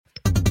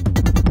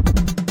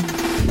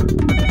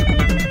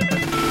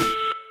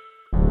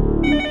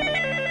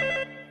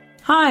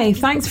Hi,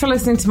 thanks for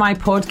listening to my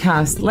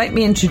podcast. Let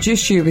me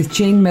introduce you with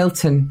Jane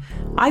Milton.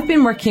 I've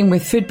been working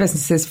with food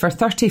businesses for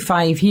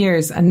 35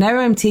 years and now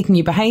I'm taking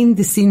you behind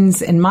the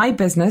scenes in my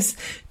business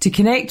to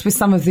connect with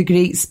some of the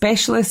great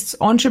specialists,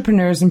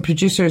 entrepreneurs and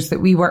producers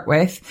that we work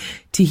with,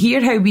 to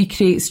hear how we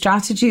create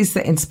strategies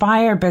that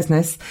inspire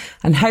business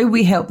and how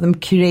we help them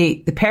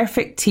create the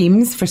perfect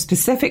teams for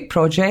specific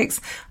projects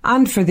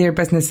and for their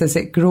business as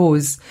it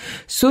grows,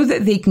 so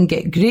that they can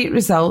get great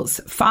results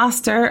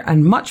faster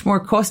and much more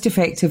cost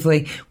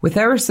effectively with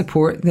our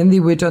support than they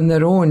would on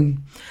their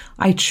own.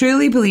 I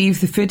truly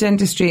believe the food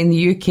industry in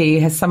the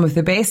UK has some of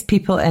the best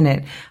people in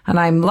it, and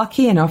I'm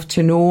lucky enough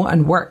to know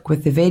and work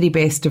with the very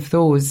best of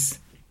those.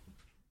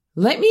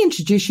 Let me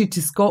introduce you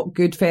to Scott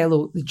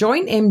Goodfellow, the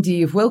joint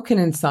MD of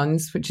Wilkin &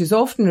 Sons, which is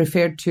often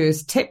referred to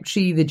as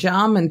Tiptree, the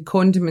jam and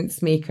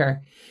condiments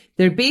maker.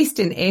 They're based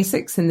in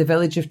Essex in the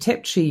village of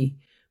Tiptree.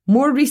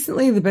 More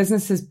recently, the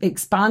business has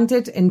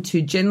expanded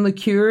into gin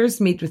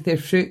liqueurs made with their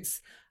fruits,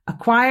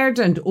 acquired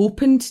and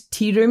opened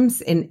tea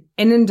rooms in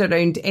and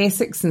around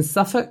Essex and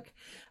Suffolk,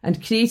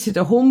 and created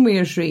a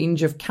homewares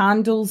range of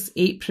candles,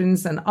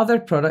 aprons and other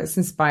products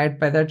inspired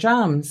by their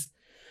jams.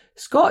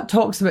 Scott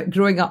talks about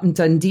growing up in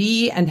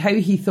Dundee and how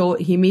he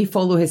thought he may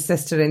follow his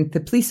sister into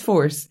the police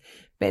force,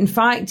 but in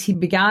fact he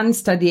began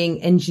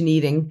studying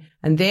engineering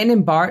and then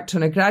embarked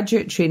on a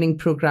graduate training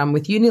programme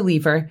with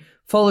Unilever,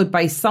 followed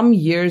by some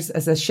years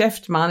as a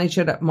shift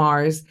manager at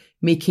Mars,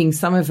 making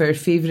some of our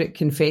favourite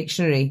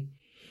confectionery.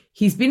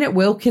 He's been at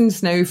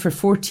Wilkins now for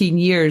 14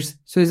 years,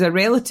 so is a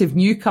relative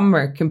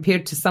newcomer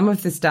compared to some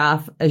of the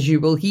staff, as you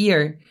will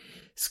hear.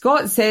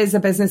 Scott says a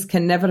business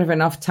can never have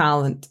enough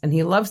talent, and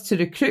he loves to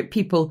recruit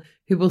people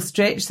who will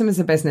stretch them as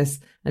a business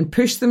and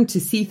push them to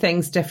see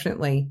things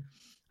differently.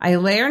 I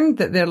learned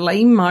that their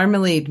lime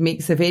marmalade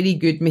makes a very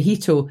good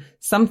mojito,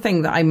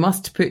 something that I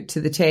must put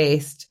to the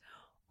test.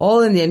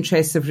 All in the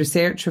interests of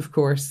research, of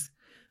course.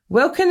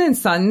 Wilkin &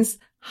 Sons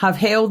have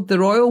held the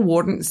Royal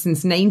Warrant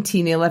since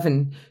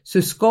 1911, so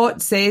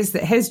Scott says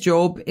that his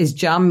job is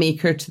jam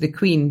maker to the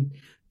Queen.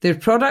 Their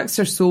products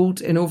are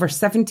sold in over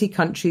 70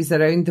 countries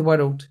around the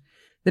world.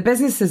 The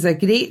business has a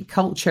great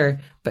culture,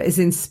 but is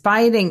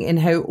inspiring in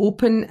how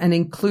open and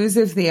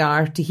inclusive they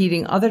are to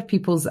hearing other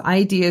people's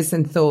ideas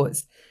and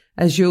thoughts.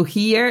 As you'll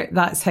hear,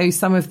 that's how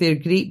some of their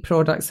great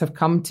products have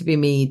come to be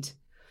made.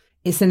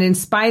 It's an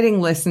inspiring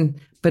listen,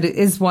 but it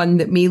is one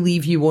that may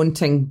leave you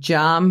wanting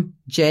jam,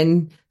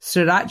 gin,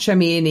 sriracha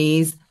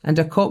mayonnaise and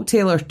a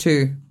cocktail or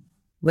two.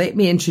 Let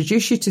me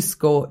introduce you to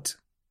Scott.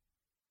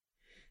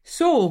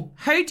 So,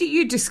 how do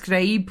you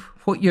describe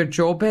what your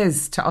job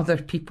is to other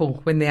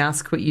people when they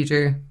ask what you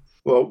do?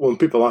 Well, when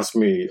people ask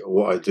me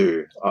what I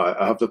do,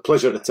 I have the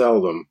pleasure to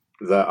tell them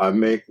that I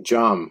make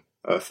jam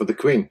for the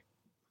Queen.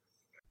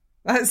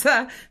 That's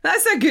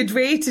a good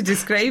way to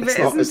describe it,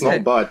 isn't it? It's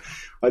not bad.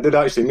 I did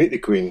actually meet the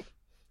Queen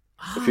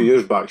a few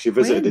years back. She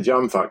visited the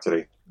jam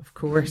factory. Of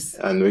course.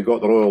 And we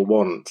got the Royal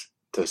Warrant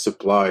to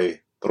supply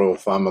the royal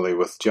family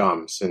with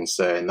jam since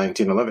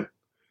 1911.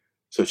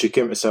 So she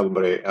came to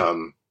celebrate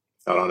our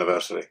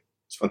anniversary.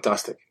 It's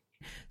fantastic.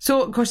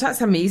 So, of course,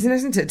 that's amazing,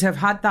 isn't it, to have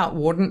had that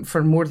warrant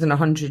for more than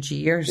 100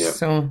 years. Yeah.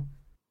 So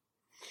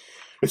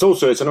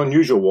It's an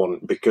unusual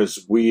warrant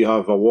because we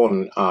have a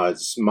warrant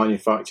as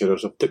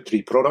manufacturers of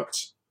Tiptree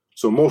products.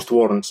 So most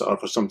warrants are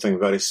for something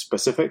very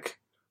specific,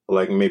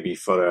 like maybe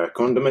for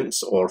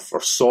condiments or for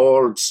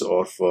swords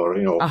or for,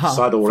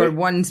 saddlery. For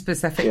one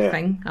specific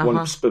thing.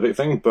 One specific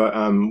thing. But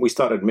we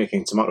started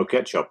making tomato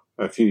ketchup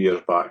a few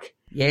years back.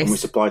 Yes. And we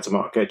supplied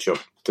tomato ketchup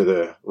to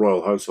the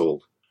royal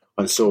household.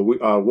 And so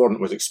our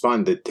warrant was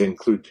expanded to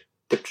include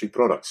Tiptree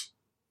products.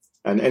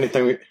 And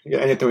anytime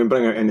we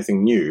bring out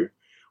anything new,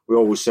 we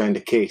always send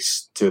a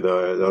case to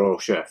the royal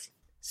chef.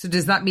 So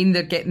does that mean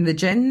they're getting the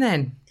gin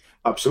then?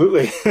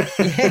 Absolutely.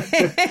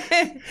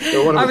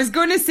 I was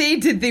going to say,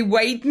 did they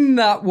widen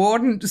that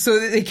warrant so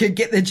that they could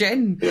get the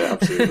gin? Yeah,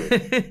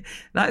 absolutely.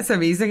 That's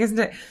amazing, isn't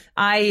it?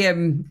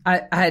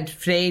 I had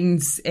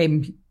friends,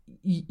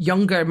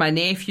 younger, my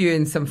nephew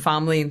and some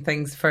family and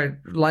things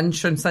for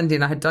lunch on Sunday,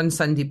 and I had done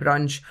Sunday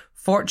brunch.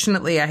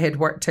 Fortunately, I had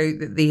worked out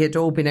that they had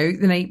all been out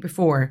the night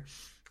before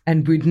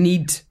and would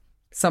need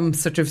some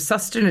sort of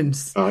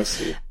sustenance. Oh, I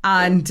see.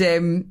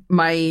 And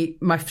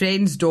my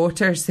friend's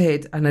daughter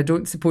said, and I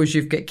don't suppose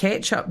you've got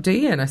ketchup, do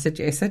you? And I said,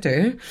 yes, I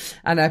do.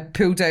 And I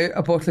pulled out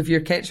a bottle of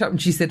your ketchup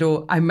and she said,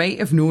 oh, I might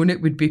have known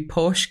it would be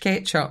posh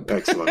ketchup.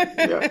 Excellent.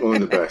 Yeah,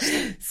 one of the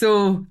best.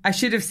 So I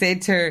should have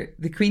said to her,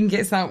 the Queen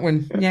gets that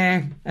one.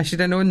 Yeah, I should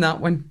have known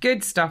that one.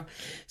 Good stuff.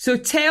 So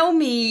tell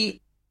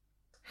me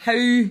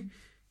how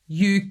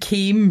you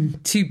came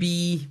to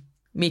be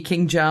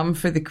making jam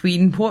for the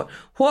Queen. What,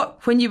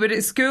 when you were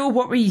at school,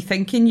 what were you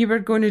thinking you were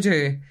going to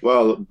do?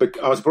 Well,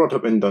 I was brought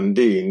up in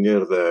Dundee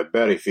near the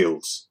berry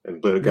fields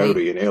in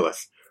Blairgowrie in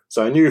Alyth.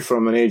 So I knew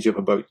from an age of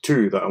about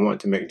 2 that I wanted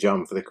to make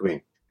jam for the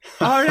Queen.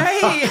 All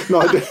right.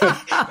 not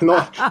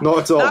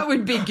at all. That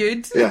would be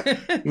good. Yeah,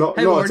 not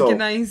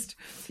organised.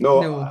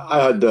 No,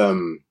 I had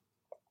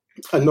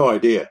no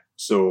idea.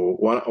 So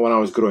when I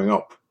was growing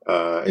up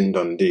in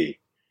Dundee,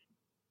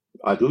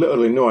 I'd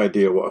literally no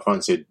idea what I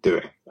fancied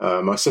doing.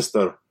 My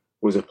sister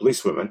was a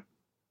policewoman,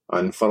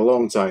 and for a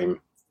long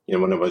time,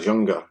 when I was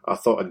younger, I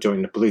thought I'd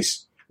join the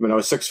police. I mean, I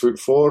was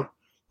 6'4"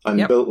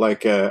 and built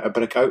like a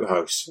brick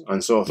outhouse,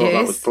 and so I thought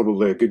that was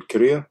probably a good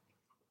career.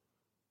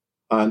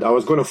 And I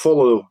was going to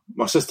follow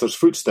my sister's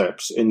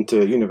footsteps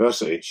into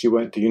university. She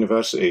went to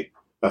university,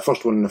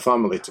 first one in the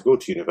family to go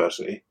to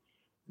university,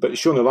 but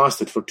she only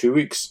lasted for 2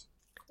 weeks.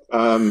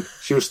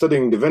 She was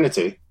studying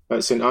divinity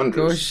at St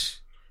Andrews.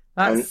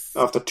 And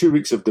after 2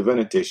 weeks of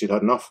divinity, she'd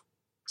had enough.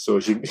 So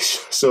it didn't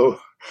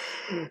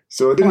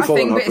follow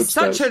in her footsteps.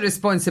 But it's such a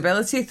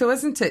responsibility, though,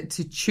 isn't it,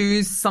 to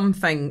choose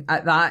something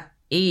at that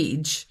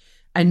age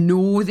and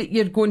know that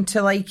you're going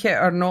to like it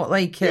or not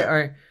like it,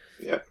 or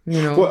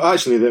Well,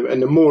 actually,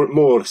 and the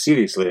more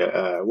seriously,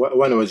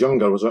 when I was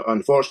younger,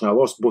 unfortunately I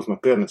lost both my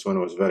parents when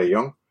I was very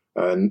young.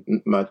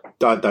 My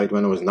dad died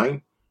when I was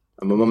 9,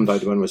 and my mum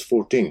died when I was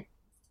 14.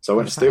 So I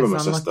went to stay with my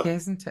sister.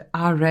 Isn't it?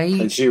 Right.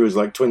 And she was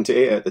like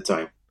 28 at the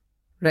time.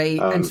 Right,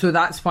 and so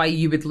that's why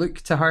you would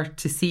look to her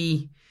to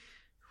see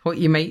what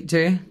you might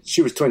do.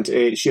 She was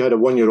 28. She had a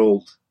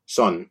 1-year-old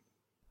son,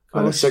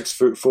 and a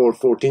 6'4",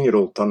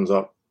 14-year-old turns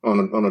up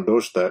on a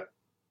doorstep.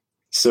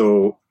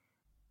 So,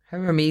 how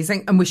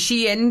amazing! And was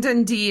she in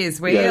Dundee as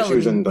well? Yeah, she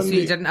was in Dundee. So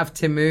you didn't have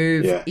to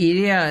move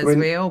area as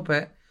well.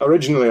 But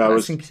originally, I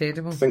was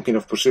thinking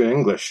of pursuing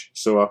English,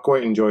 so I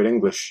quite enjoyed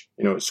English,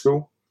 at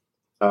school.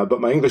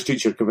 But my English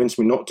teacher convinced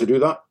me not to do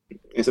that.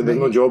 He said, "There's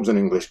no jobs in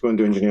English. Go and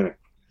do engineering."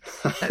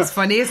 That's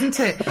funny, isn't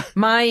it?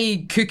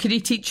 My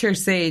cookery teacher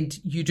said,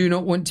 "You do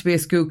not want to be a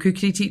school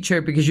cookery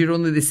teacher because you're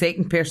only the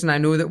second person I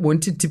know that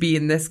wanted to be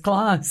in this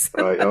class."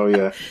 Right, oh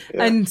yeah.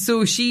 And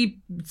so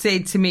she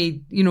said to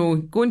me,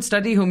 go and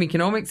study home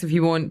economics if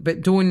you want,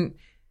 but don't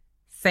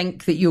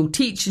think that you'll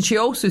teach. And she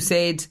also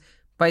said,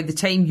 by the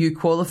time you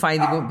qualify,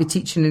 they won't be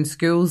teaching in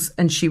schools.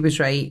 And she was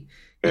right.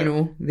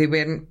 Yeah. They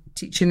weren't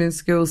teaching in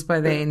schools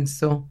by then,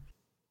 so...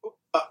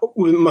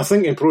 My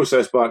thinking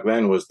process back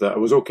then was that I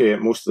was okay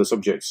at most of the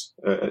subjects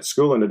at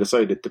school, and I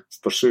decided to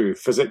pursue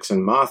physics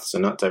and maths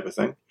and that type of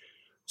thing.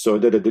 So I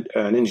did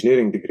an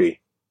engineering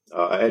degree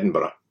at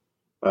Edinburgh.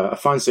 I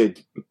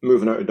fancied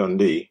moving out of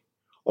Dundee,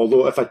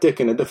 although if I'd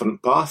taken a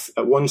different path,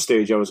 at one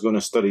stage I was going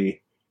to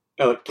study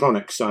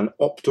electronics and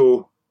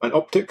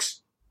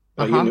optics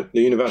at the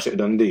University of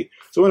Dundee.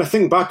 So when I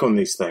think back on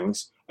these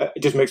things,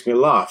 it just makes me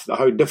laugh at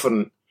how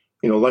different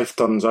life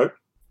turns out.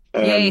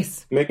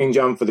 Yes. Making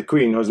jam for the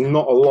Queen has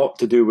not a lot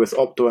to do with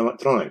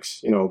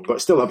optoelectronics, but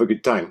still have a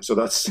good time. So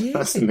that's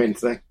the main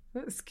thing.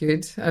 That's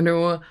good. I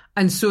know.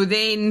 And so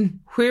then,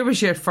 where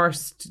was your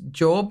first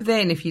job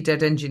then, if you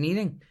did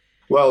engineering?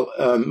 Well,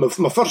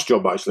 my first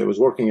job actually was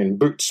working in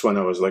Boots when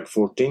I was like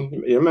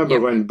 14. You remember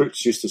when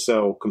Boots used to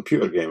sell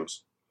computer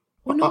games?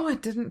 Oh no, I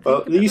didn't.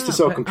 They used to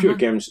sell computer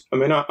games. I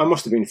mean, I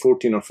must have been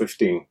 14 or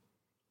 15,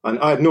 and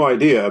I had no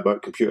idea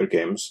about computer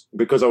games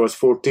because I was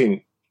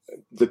 14.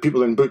 The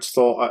people in Boots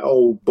thought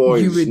all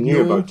boys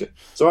knew about it.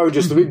 So I would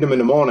just read them in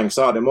the morning,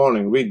 Saturday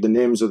morning, read the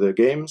names of the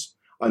games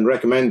and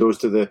recommend those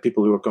to the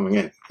people who were coming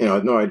in. I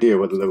had no idea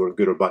whether they were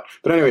good or bad.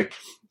 But anyway,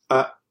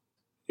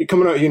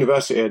 coming out of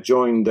university, I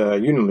joined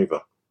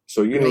Unilever.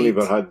 So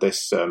Unilever had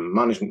this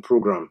management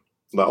program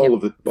that all of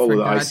the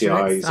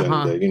ICIs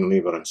and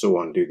Unilever and so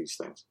on do these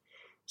things.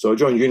 So I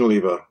joined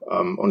Unilever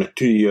on a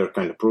 2-year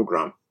kind of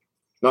program.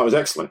 That was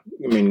excellent.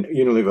 I mean,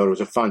 Unilever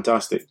was a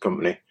fantastic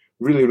company.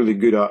 Really, really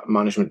good at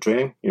management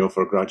training,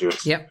 for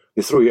graduates. Yep.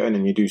 They throw you in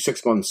and you do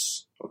 6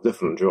 months of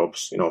different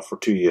jobs, for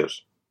 2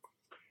 years.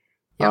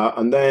 Yep.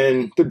 And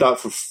then did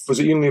that was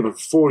at Unilever for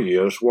 4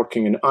 years,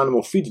 working in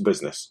animal feeds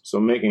business. So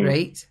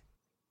making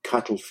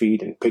cattle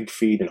feed and pig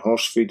feed and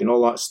horse feed and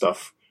all that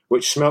stuff,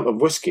 which smelt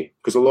of whiskey,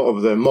 because a lot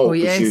of the malt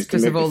was used to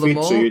make the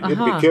feed. So you'd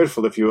be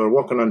careful if you were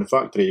walking around the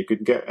factory, you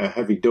could get a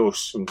heavy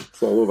dose and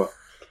fall over.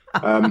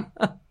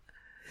 But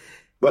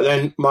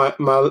then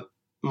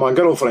my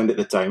girlfriend at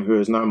the time, who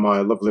is now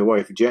my lovely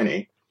wife,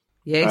 Jenny,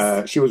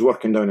 she was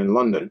working down in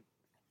London,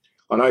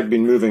 and I'd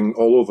been moving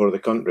all over the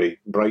country,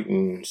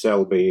 Brighton,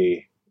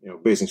 Selby,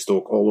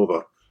 Basingstoke, all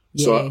over.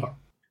 Yeah. So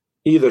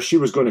either she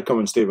was going to come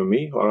and stay with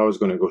me, or I was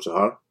going to go to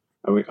her.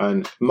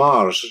 And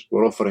Mars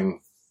were offering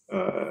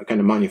kind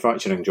of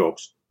manufacturing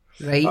jobs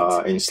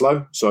in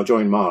Slough, so I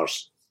joined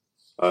Mars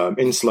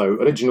in Slough,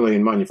 originally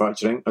in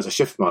manufacturing as a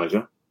shift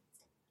manager,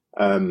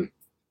 and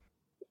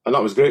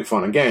that was great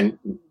fun. Again,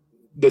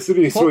 what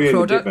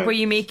product were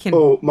you making?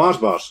 Oh, Mars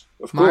bars,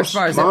 of course.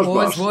 Mars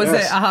bars, was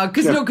it?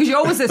 Because you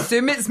always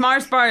assume it's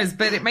Mars bars,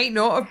 but it might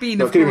not have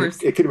been, of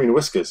course. It could have been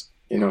Whiskers,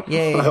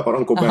 or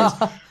Uncle Ben's.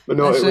 But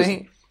no,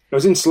 it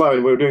was in Slough,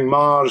 and we were doing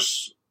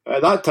Mars.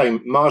 At that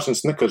time, Mars and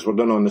Snickers were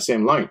done on the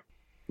same line.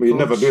 We'd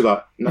never do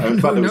that. In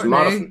fact, it was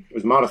Marathon. It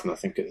was Marathon, I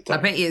think, at the time.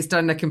 I bet you it's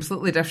done in a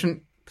completely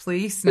different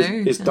place now.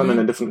 It's done in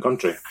a different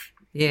country.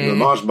 Yeah. The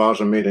Mars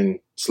bars are made in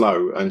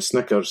Slough, and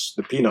Snickers,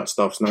 the peanut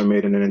stuff's now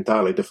made in an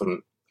entirely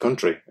different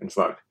country, in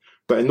fact.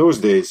 But in those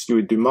days, you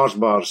would do Mars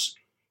bars,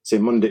 say,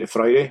 Monday to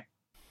Friday,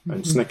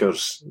 and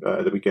Snickers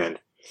at the weekend.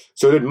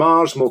 So I did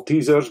Mars,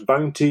 Maltesers,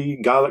 Bounty,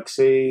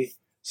 Galaxy,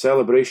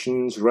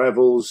 Celebrations,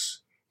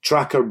 Revels,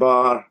 tracker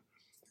bar,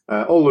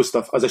 all those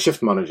stuff as a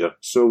shift manager.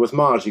 So with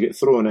Mars, you get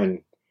thrown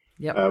in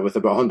with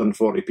about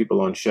 140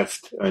 people on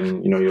shift,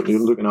 and you're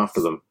looking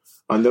after them,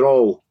 and they're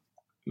all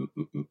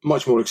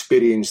much more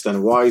experienced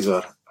and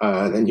wiser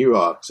than you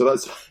are. So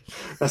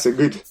that's a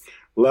good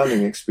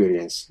learning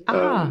experience,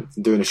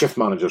 doing a shift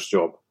manager's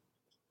job.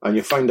 And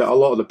you find that a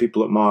lot of the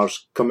people at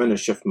Mars come in as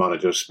shift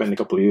managers, spend a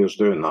couple of years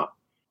doing that.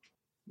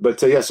 But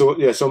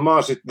so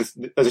Mars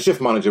as a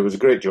shift manager was a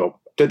great job.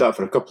 Did that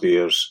for a couple of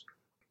years,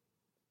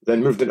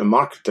 then moved into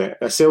marketing,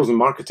 sales and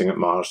marketing at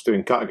Mars,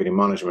 doing category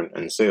management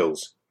and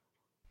sales.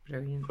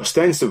 Brilliant.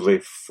 Ostensibly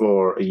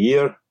for a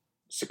year,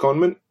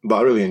 secondment, but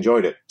I really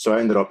enjoyed it. So I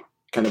ended up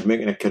kind of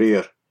making a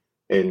career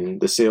in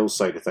the sales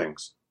side of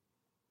things.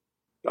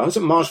 I was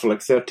at Mars for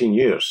like 13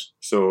 years,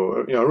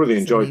 so I really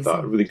enjoyed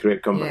that. Really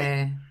great company,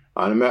 and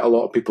I met a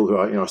lot of people who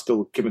I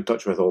still keep in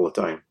touch with all the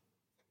time.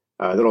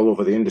 They're all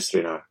over the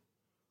industry now.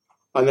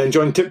 And then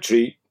joined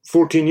Tiptree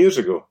 14 years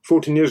ago.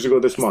 14 years ago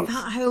this month. Is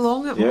that how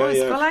long it was?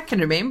 Yeah. Well, I can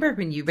remember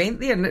when you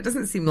went there, and it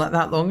doesn't seem like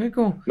that long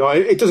ago. No,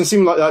 it doesn't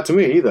seem like that to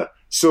me either.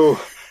 So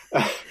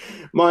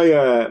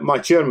my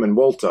chairman,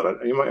 Walter,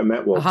 you might have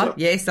met Walter.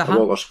 Yes,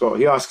 Walter Scott.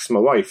 He asks my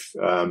wife,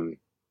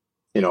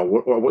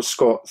 what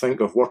Scott think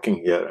of working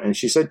here? And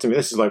she said to me,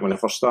 this is like when I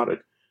first started,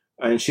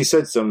 and she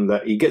said to him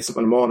that he gets up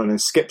in the morning and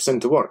skips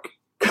into work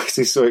because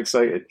he's so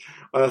excited.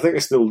 And I think I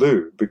still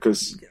do,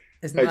 because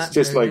it's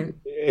just brilliant?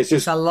 It's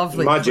just a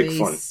lovely magic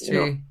fun.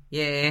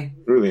 Yeah.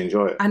 Really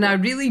enjoy it. And a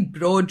really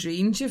broad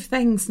range of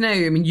things now.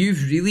 I mean,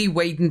 you've really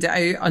widened it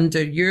out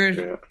under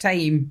your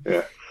time.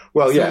 Yeah.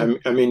 Well,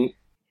 I mean,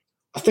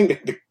 I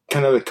think the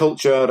kind of the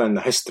culture and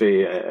the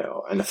history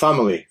and the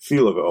family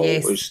feel of it all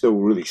is still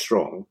really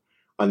strong.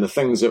 And the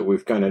things that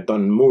we've kind of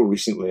done more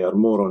recently are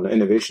more on the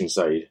innovation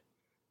side.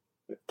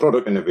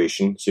 Product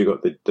innovation. So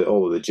you've got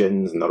all of the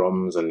gins and the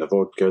rums and the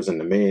vodkas and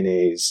the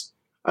mayonnaise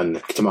and the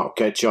tomato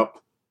ketchup.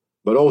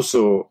 But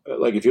also,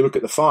 like if you look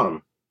at the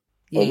farm,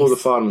 although the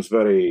farm's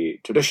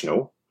very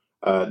traditional,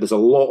 there's a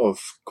lot of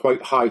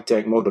quite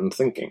high-tech modern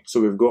thinking.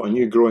 So we've got a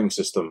new growing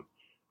system,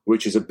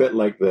 which is a bit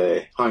like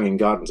the Hanging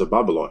Gardens of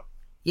Babylon,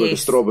 where the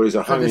strawberries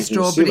are hanging from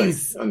the ceiling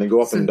and they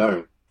go up and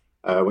down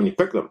when you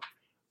pick them.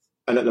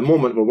 And at the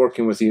moment, we're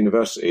working with the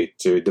university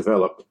to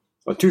develop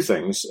two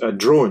things: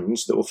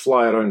 drones that will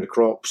fly around the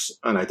crops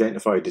and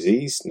identify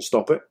disease and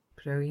stop it.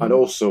 Brilliant. And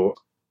also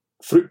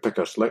fruit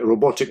pickers, like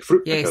robotic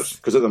fruit pickers,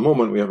 because at the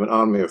moment we have an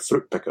army of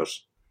fruit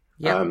pickers.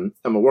 And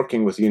we're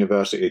working with the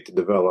university to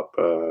develop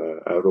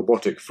a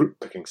robotic fruit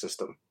picking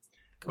system.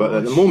 But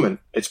at the moment,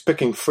 it's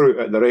picking fruit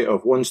at the rate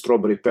of 1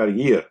 strawberry per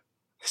year.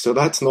 So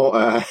that's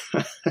not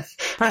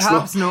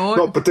perhaps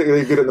not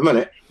particularly good at the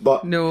minute.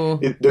 But no,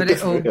 they're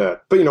different. Yeah.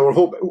 But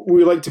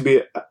we like to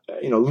be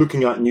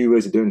looking at new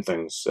ways of doing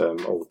things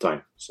all the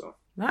time. So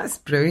that's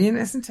brilliant,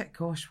 isn't it?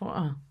 Gosh,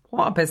 what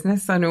a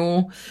business! I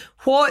know.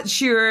 What's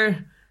your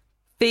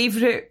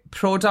favourite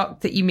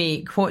product that you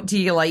make? What do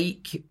you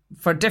like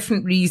for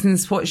different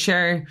reasons? What's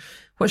your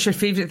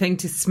favourite thing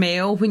to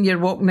smell when you're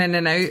walking in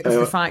and out of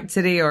the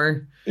factory?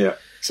 Or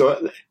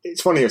so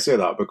it's funny you say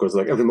that, because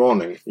like every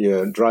morning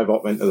you drive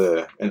up into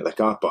the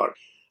car park,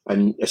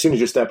 and as soon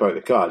as you step out of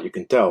the car, you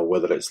can tell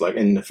whether it's like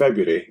in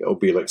February, it'll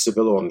be like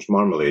Seville orange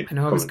marmalade. I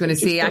know, I was going to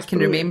say, I can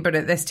remember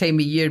at this time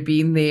of year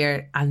being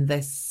there, and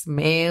the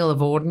smell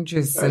of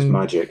oranges. It's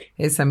magic.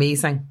 It's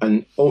amazing.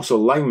 And also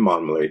lime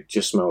marmalade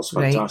just smells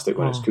fantastic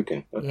when it's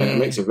cooking. And it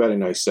makes a very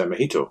nice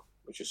mojito,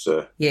 which is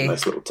a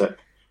nice little tip.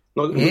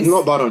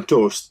 Not bad on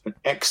toast, but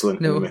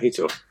excellent in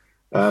mojito.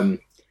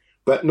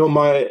 But no,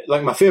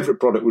 my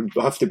favourite product would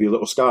have to be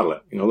Little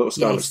Scarlet. Little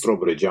Scarlet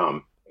strawberry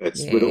jam. We're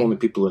the only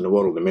people in the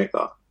world that make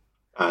that.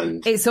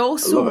 And it's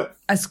also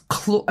as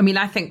close. I mean,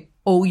 I think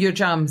all your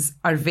jams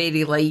are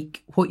very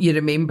like what you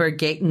remember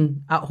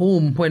getting at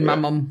home when my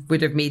mum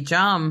would have made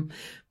jam.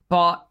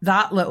 But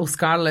that Little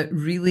Scarlet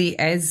really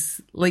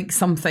is like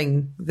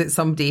something that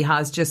somebody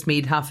has just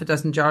made half a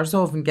dozen jars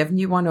of and given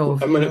you one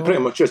of. I mean, it pretty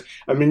much is.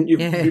 I mean, you've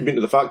been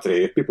to the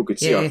factory. If people could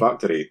see our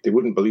factory, they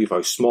wouldn't believe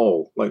how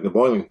small, like, the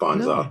boiling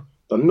pans are.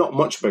 They're not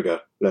much bigger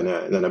than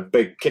a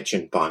big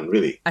kitchen pan,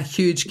 really. A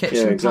huge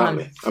kitchen pan.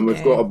 Exactly. And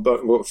we've got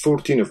about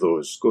 14 of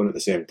those going at the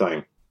same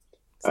time.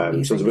 So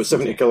it's about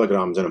 70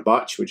 kilograms in a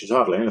batch, which is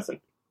hardly anything.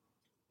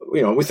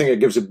 We think it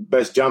gives the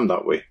best jam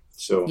that way.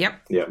 So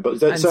but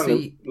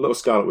certainly Little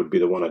Scarlet would be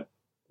the one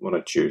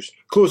I'd choose.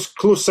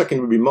 Close second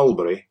would be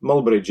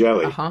mulberry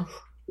jelly.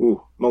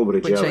 Ooh,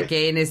 mulberry jelly. Which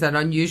again is an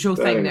unusual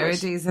thing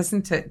nowadays,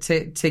 isn't it,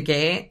 to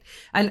get?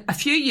 And a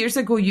few years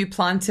ago you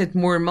planted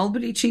more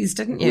mulberry trees,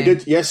 didn't you? We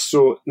did, yes.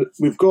 So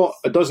we've got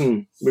a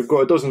dozen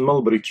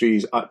mulberry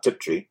trees at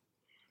Tiptree.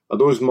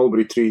 Those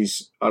mulberry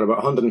trees are about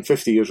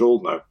 150 years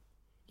old now.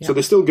 Yep. So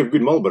they still give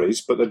good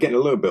mulberries, but they're getting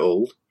a little bit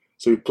old.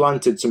 So we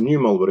planted some new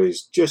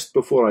mulberries just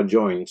before I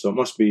joined, so it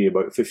must be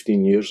about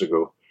 15 years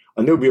ago.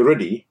 And they'll be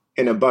ready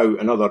in about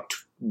another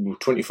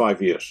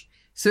 25 years.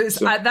 So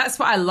that's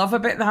what I love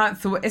about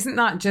that. So isn't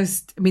that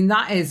just, I mean,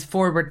 that is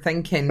forward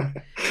thinking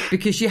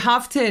because you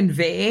have to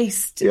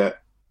invest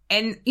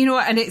And, you know,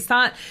 and it's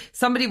that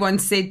somebody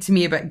once said to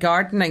me about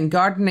gardening.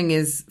 Gardening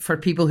is for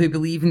people who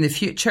believe in the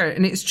future.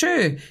 And it's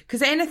true,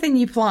 because anything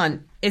you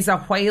plant is a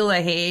while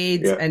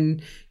ahead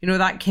and, you know,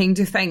 that kind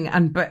of thing.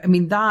 And, but I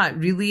mean, that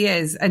really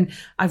is. And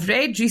I've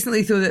read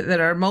recently, though, that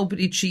there are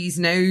mulberry trees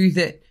now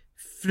that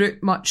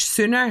fruit much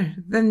sooner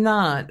than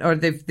that, or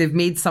they've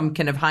made some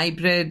kind of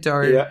hybrid,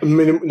 or I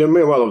mean, they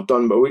may well have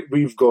done, but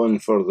we've gone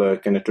for the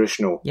kind of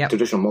traditional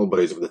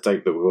mulberries of the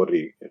type that we've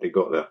already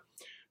got there.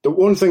 The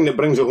one thing that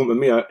brings it home to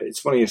me, it's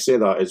funny you say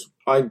that, is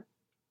I've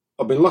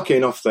been lucky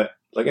enough that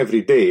like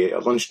every day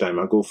at lunchtime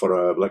I go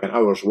for like an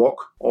hour's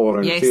walk all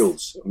around the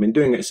fields. I've been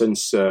doing it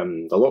since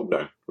the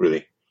lockdown,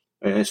 really,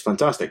 and it's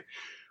fantastic.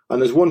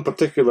 And there's one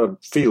particular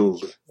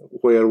field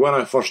where when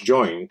I first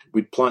joined,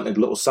 we'd planted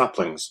little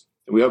saplings.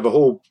 We have a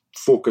whole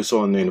focus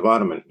on the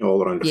environment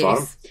all around the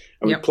farm,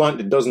 and we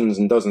planted dozens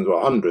and dozens,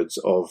 or hundreds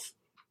of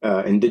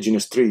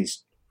indigenous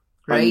trees.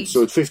 Right. And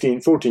so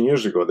 14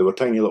 years ago, they were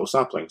tiny little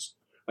saplings.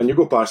 And you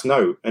go past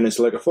now, and it's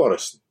like a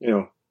forest, you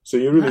know. So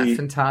you really, that's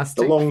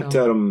fantastic, the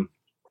long-term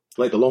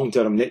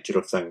nature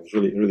of things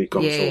really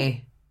comes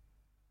home.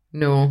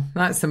 No,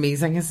 that's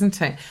amazing, isn't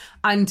it?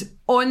 And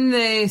on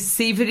the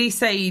savoury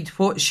side,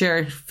 what's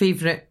your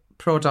favourite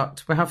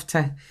product? We have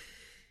to...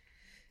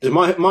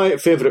 My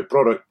favourite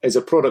product is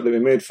a product that we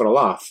made for a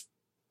laugh,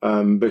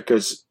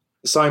 because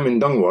Simon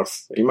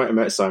Dungworth, you might have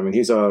met Simon,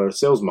 he's our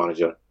sales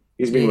manager.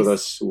 He's been with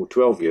us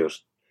 12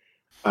 years.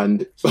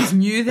 And he's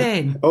new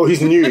then. Oh, he's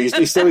new.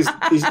 He's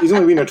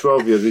only been there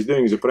 12 years. He's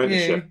doing his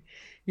apprenticeship.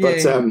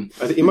 But I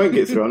think he might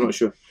get through. I'm not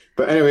sure.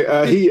 But anyway,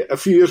 a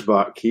few years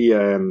back,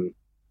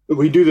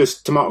 we do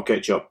this tomato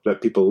ketchup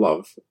that people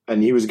love,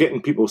 and he was getting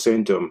people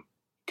saying to him,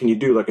 "Can you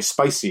do like a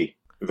spicy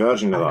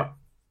version of that?"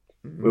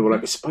 We were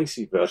like, "A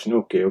spicy version?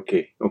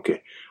 Okay."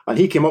 And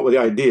he came up with the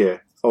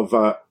idea of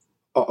a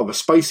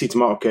spicy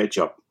tomato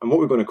ketchup, and what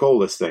we're going to call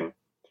this thing.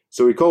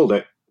 So we called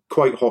it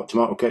Quite Hot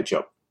Tomato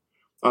Ketchup.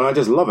 And I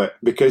just love it,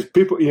 because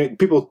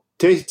people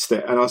taste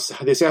it and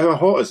they say, "How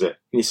hot is it?"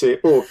 And you say,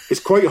 "Oh, it's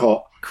quite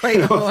hot."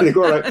 Quite hot. They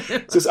go, right.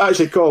 So it's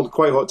actually called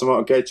Quite Hot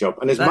Tomato Ketchup,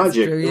 and it's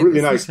magic. It's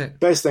really nice.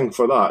 Best thing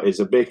for that is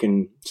a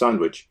bacon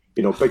sandwich.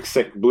 You know, big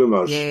thick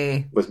bloomers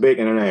with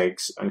bacon and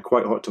eggs and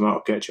Quite Hot Tomato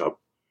Ketchup.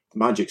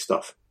 Magic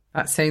stuff.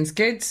 That sounds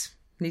good.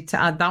 Need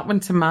to add that one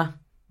to my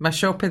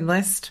shopping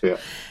list. Yeah.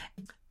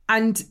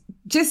 And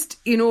just,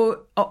 you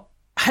know,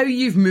 how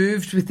you've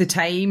moved with the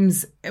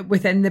times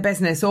within the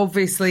business.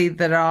 Obviously,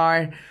 there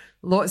are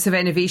lots of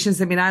innovations.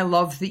 I mean, I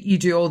love that you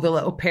do all the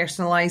little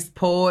personalised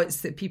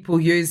pots that people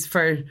use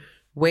for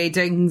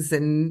weddings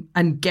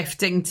and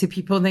gifting to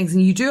people and things.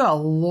 And you do a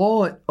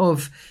lot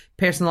of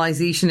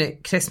personalisation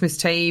at Christmas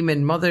time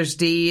and Mother's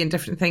Day and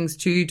different things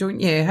too, don't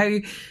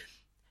you?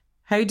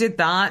 How did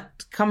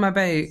that come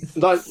about?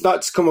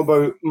 That's come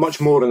about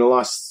much more in the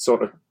last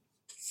sort of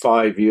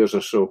 5 years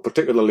or so,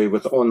 particularly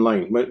with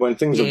online. When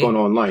things have gone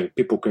online,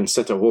 people can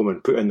sit at home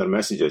and put in their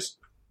messages.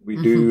 We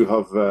do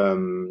have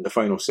the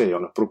final say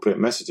on appropriate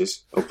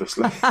messages,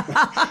 obviously. Is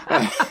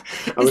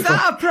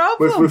that a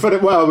problem? We've had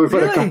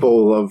a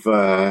couple of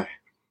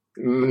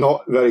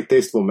not very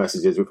tasteful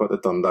messages we've had to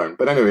turn down.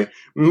 But anyway,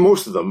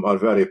 most of them are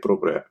very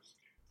appropriate.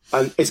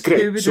 And it's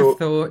great. Who would have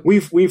thought?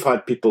 We've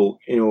had people,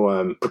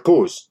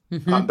 propose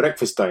at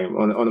breakfast time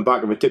on the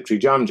back of a Tiptree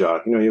jam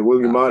jar. You know,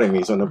 "Will you marry me?"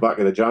 is on the back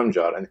of the jam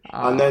jar,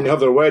 and then they have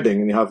their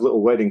wedding and they have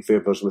little wedding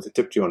favours with a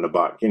Tiptree on the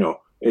back. You know,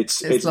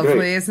 it's lovely,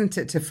 great. Isn't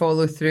it, to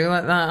follow through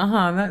like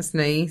that? That's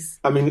nice.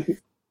 I mean,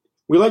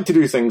 we like to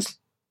do things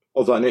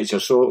of that nature.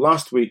 So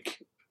last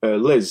week,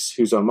 Liz,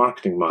 who's our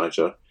marketing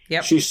manager,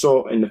 she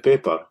saw in the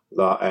paper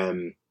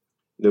that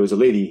there was a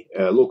lady,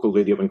 a local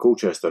lady up in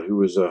Colchester, who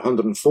was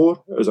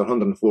 104. It was her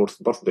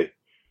 104th birthday.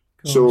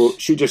 Gosh. So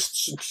she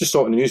just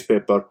saw it in the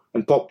newspaper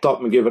and popped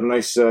up and gave her a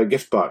nice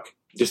gift pack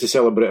just to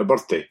celebrate her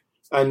birthday.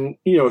 And,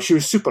 she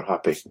was super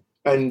happy.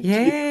 And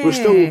we're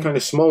still kind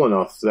of small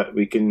enough that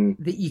we can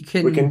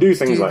do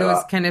things like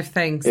those that. Kind of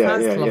things. Yeah,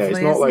 That's lovely. It's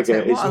not like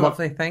it? What a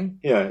lovely thing.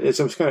 Yeah, it's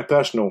a kind of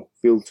personal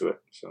feel to it.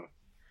 So.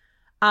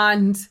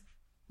 And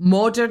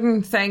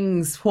modern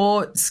things,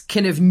 what's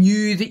kind of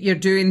new that you're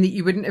doing that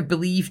you wouldn't have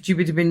believed you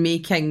would have been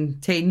making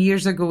 10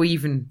 years ago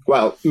even?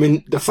 Well, I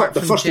mean, the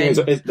first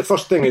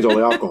thing is all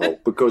the alcohol,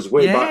 because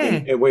way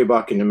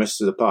back in the mists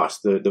of the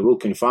past, the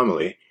Wilkin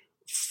family,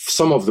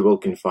 some of the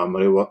Wilkin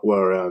family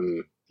were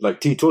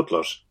like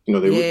teetotalers. You know,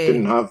 they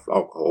didn't have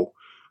alcohol,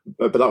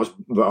 but that was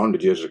about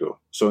 100 years ago.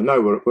 So now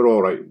we're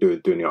all right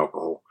doing the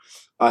alcohol.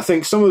 I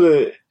think some of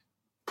the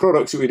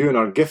products that we do in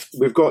our gift,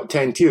 we've got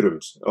 10 tea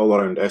rooms all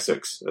around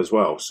Essex as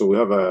well. So we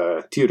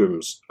have tea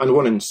rooms, and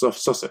one in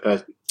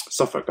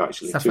Suffolk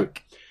actually too.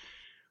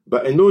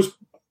 But in those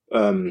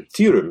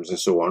tea rooms and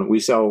so on, we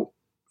sell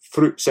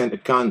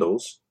fruit-scented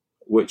candles,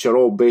 which are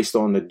all based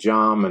on the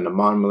jam and the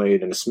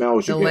marmalade and the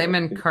smells you get.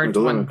 Lemon curd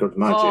the lemon curd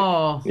magic.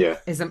 Oh, yeah.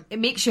 It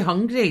makes you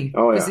hungry.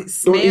 Oh, yeah. Because it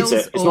smells Don't eat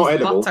it. It's not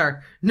edible.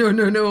 Butter.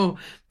 No.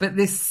 But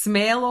the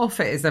smell of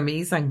it is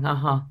amazing.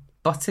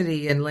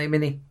 Buttery and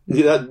lemony.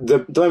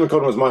 The lemon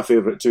curd was my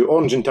favourite too.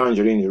 Orange and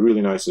tangerine is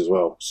really nice as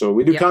well. So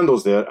we do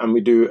candles there, and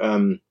we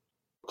do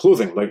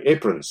clothing like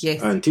aprons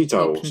and tea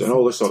towels aprons and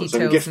all this sort of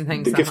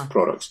thing, gift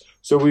products.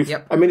 So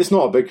I mean, it's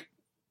not a big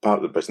part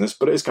of the business,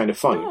 but it is kind of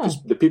fun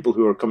because the people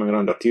who are coming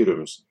around our tea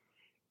rooms,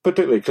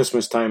 particularly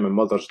Christmas time and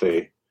Mother's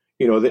Day,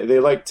 you know, they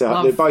like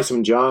to they buy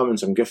some jam and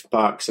some gift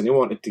packs, and they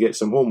wanted to get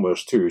some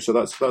homewares too. So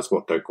that's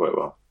worked out quite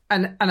well.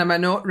 And am I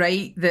not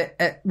right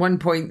that at one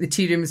point the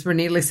tea rooms were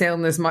nearly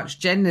selling as much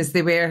gin as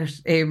they were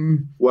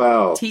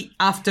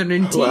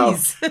afternoon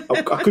teas?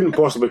 Well, I couldn't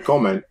possibly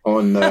comment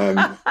on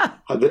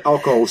the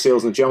alcohol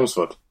sales in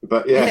Chelmsford,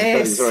 but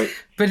that is right.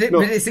 But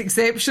it's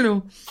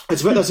exceptional.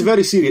 That's a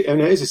very serious,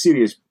 and it is a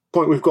serious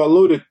point. We've got a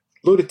load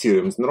of tea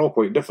rooms, and they're all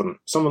quite different.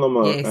 Some of them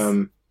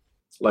are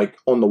like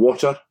on the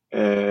water.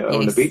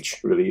 On the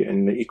beach, really,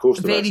 in the coast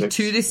of Essex. Very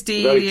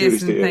touristy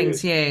areas and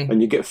things, And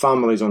you get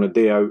families on a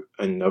day out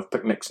and have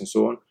picnics and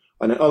so on.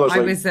 And then others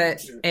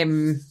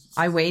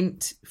I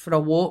went for a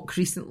walk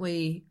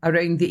recently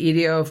around the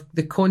area of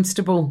the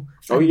Constable.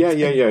 Oh, yeah.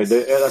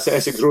 That's the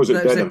Essex Rose at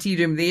Dedham. There's a tea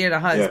room there.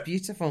 It's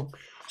beautiful.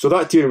 So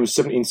that tea room was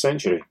 17th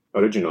century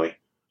originally.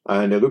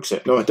 And it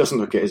doesn't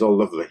look it. It's all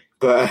lovely.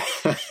 But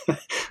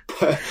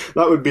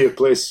that would be a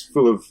place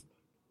full of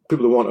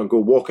people who want to go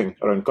walking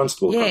around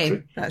Constable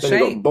country. That's then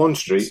you've got Bond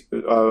Street,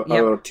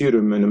 our tea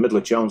room in the middle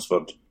of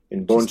Chelmsford,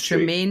 in Bond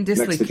Street,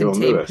 tremendously next to John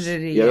Lewis.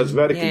 Contemporary. Yeah, that's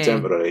very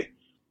contemporary.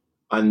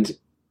 And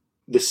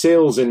the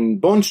sales in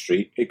Bond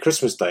Street at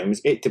Christmas time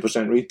is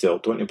 80% retail,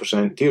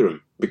 20% tea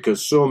room,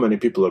 because so many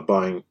people are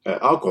buying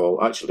alcohol,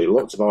 actually,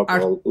 lots of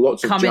alcohol,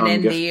 lots of jam coming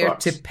in gift there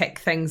packs. to pick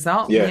things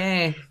up.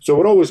 Yeah. So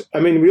we're always,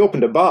 we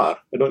opened a bar,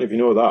 I don't know if you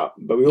know that,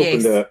 but we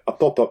opened a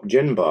pop-up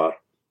gin bar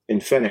in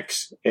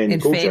Phoenix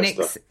in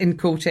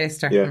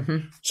Colchester. Yeah.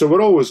 Mm-hmm. So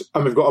we're always,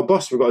 and we've got a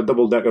bus, we've got a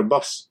double-decker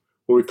bus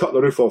where we cut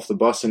the roof off the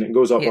bus and it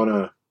goes up on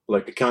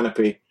a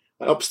canopy.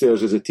 And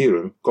upstairs is a tea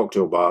room,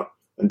 cocktail bar,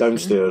 and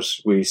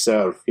downstairs we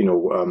serve,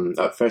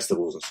 at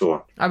festivals and so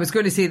on. I was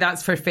going to say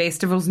that's for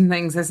festivals and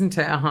things, isn't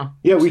it?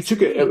 Yeah, we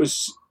took it. It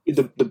was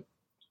the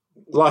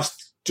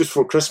last, just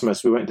for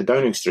Christmas, we went to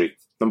Downing Street,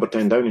 number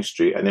 10 Downing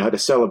Street, and they had a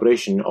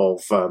celebration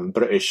of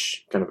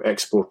British kind of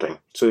exporting.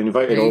 So they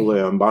invited all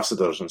the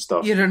ambassadors and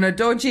stuff. You're on a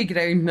dodgy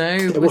ground now.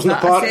 It wasn't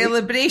a party. A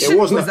celebration? It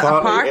wasn't was a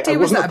party. It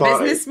was it a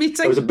business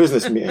meeting? It was a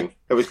business meeting.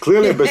 It was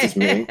clearly a business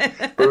meeting,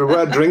 but we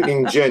were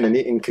drinking gin and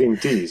eating cream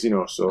teas,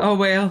 So. Oh,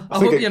 well, I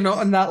hope you're not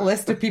on that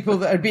list of people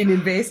that are being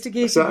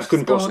investigated. I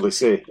couldn't possibly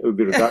say. It would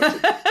be redacted.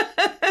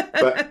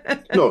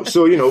 But no,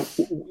 so,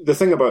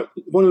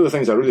 one of the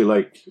things I really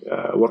like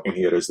working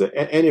here is that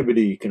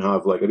anybody can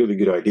have like a really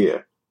good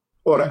idea,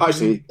 or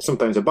actually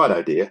sometimes a bad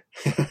idea,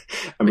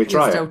 and we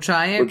try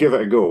it. We'll give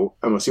it a go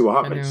and we'll see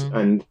what happens.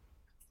 And,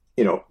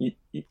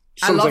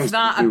 I love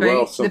that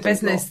about the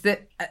business,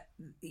 that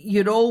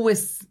you're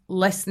always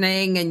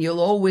listening and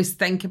you'll always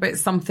think about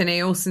something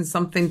else and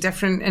something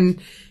different. And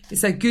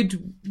it's a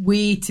good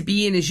way to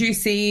be. And as you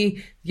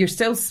say, you're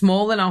still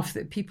small enough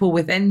that people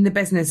within the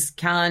business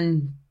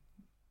can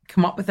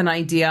come up with an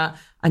idea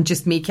and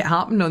just make it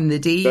happen on the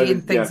day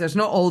and things. Yeah. There's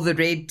not all the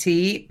red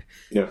tape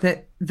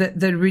that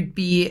there would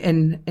be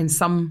in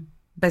some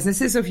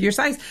businesses of your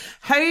size.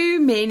 How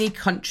many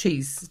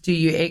countries do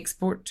you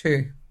export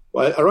to?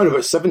 Well, around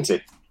about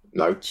 70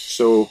 now.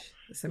 So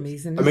it's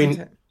amazing. Isn't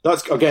it?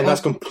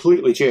 That's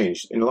completely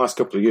changed in the last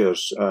couple of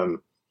years.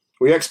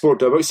 We export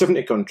to about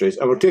 70 countries,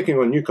 and we're taking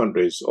on new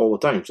countries all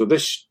the time. So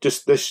this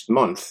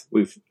month,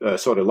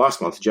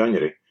 last month,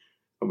 January,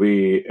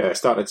 we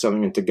started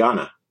selling into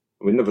Ghana.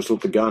 We'd never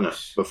sold to Ghana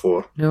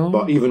before,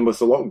 but even with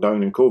the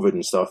lockdown and COVID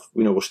and stuff,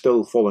 we're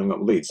still following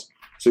up leads.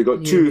 So we got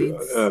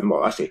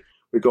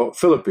we got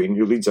Philippine,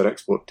 who leads our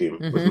export team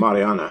with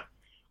Mariana,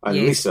 and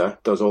Lisa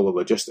does all the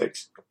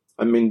logistics.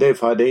 I mean, they've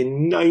had a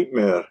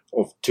nightmare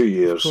of 2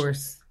 years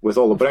with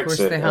all the Brexit. Of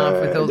course they have,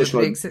 with all the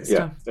Brexit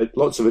stuff.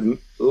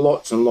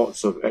 Lots and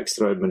lots of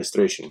extra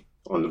administration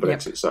on the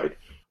Brexit side.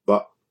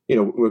 But,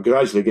 we're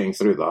gradually getting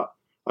through that.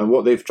 And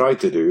what they've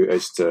tried to do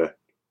is to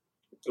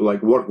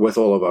work with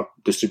all of our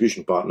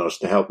distribution partners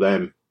to help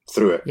them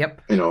through it.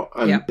 Yep.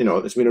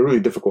 It's been a really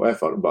difficult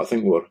effort, but I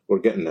think we're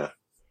getting there.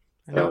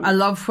 I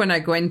love when I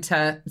go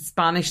into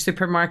Spanish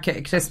supermarket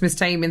at Christmas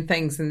time and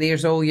things, and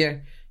there's all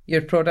your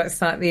products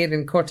sat there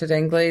in Corte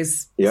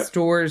d'Ingles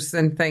stores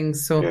and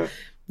things. So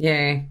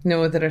there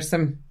are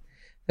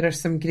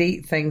some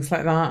great things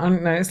like that,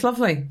 aren't there? It's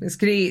lovely. It's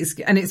great.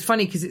 And it's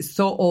funny because it's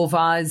thought of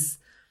as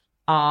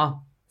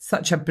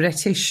such a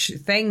British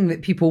thing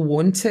that people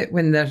want it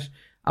when they're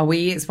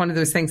away. It's one of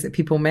those things that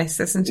people miss,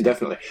 isn't it?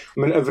 Definitely. I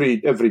mean,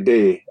 every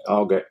day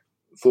I'll get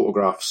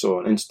photographs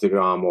on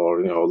Instagram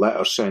or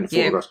letters sent,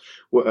 photographs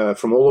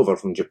from all over,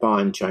 from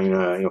Japan,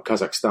 China,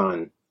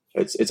 Kazakhstan.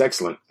 It's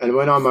excellent. And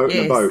when I'm out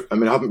and about, I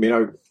haven't been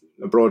out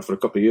abroad for a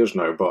couple of years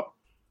now, but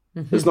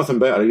there's nothing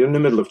better. You're in the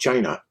middle of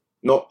China,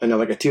 not in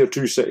a tier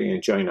 2 city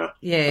in China,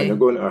 and you're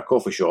going to a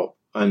coffee shop.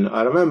 And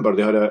I remember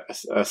they had a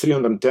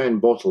 310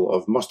 bottle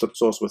of mustard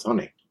sauce with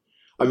honey.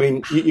 I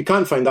mean, you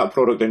can't find that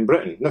product in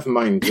Britain. Never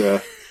mind,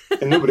 and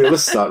nobody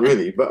lists that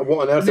really. But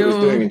what on earth it was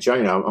doing in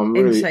China, I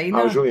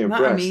was really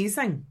impressed. That's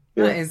amazing.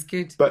 That is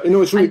good. But,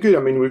 it's really good. I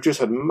mean, we've just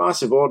had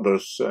massive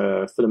orders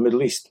for the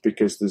Middle East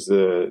because there's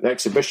the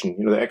exhibition,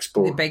 the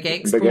expo. The big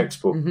expo. The big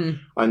expo. Mm-hmm.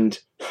 And,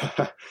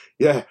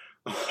 yeah.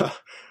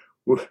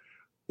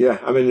 Yeah,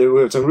 I mean, there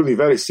were some really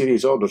very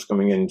serious orders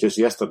coming in just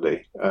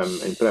yesterday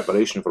in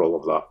preparation for all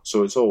of that.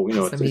 So it's all,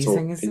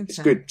 it's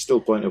good.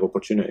 Still plenty of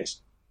opportunities.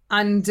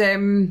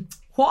 And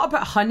what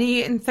about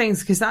honey and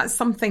things? Because that's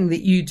something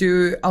that you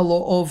do a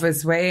lot of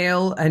as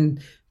well.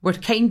 And we're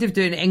kind of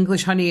doing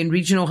English honey and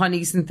regional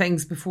honeys and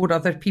things before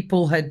other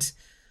people had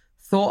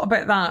thought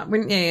about that,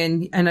 wouldn't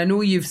you? And I know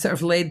you've sort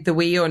of led the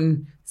way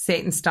on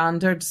setting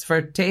standards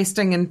for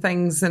testing and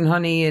things and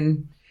honey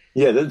and...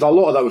 Yeah, a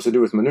lot of that was to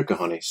do with Manuka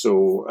honey.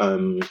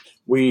 So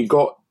we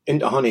got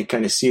into honey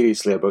kind of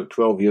seriously about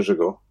 12 years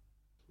ago,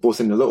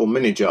 both in the little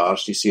mini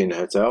jars you see in the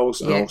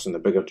hotels and also in the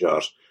bigger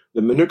jars.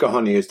 The Manuka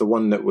honey is the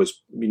one that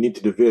we need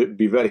to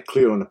be very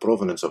clear on the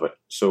provenance of it.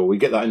 So we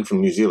get that in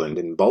from New Zealand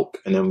in bulk,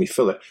 and then we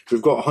fill it.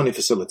 We've got a honey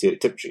facility at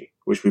Tiptree,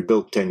 which we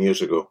built 10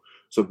 years ago.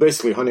 So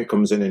basically honey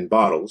comes in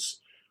barrels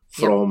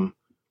from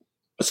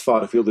as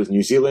far afield as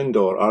New Zealand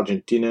or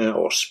Argentina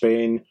or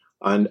Spain,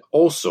 and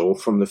also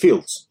from the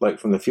fields, like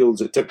from the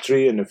fields at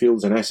Tiptree and the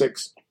fields in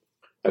Essex,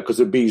 because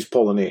the bees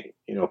pollinate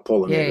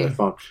the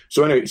farm.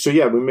 So anyway,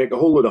 we make a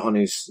whole load of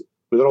honeys.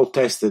 They're all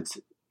tested.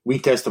 We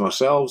test them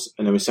ourselves,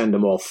 and then we send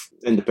them off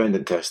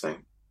independent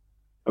testing.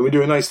 And we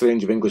do a nice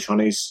range of English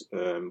honeys,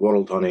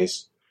 world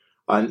honeys,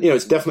 and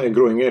it's definitely a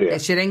growing area.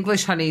 It's your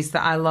English honeys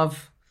that I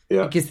love,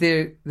 because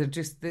they're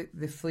just the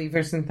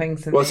flavours and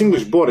things. Well, it's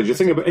English borage. The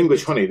thing about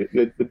English honey,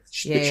 the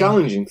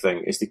challenging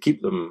thing is to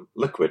keep them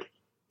liquid.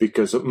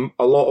 Because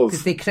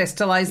because they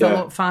crystallise a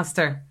lot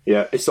faster.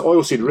 Yeah, it's the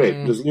oilseed rape.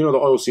 Yeah. There's, the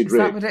oilseed rape. Is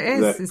that what it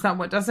is? Is that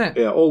what does it?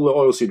 Yeah, all the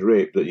oilseed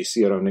rape that you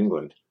see around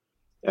England.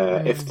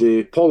 If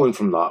the pollen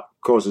from that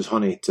causes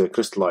honey to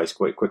crystallise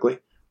quite quickly,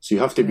 so you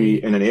have to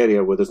be in an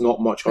area where there's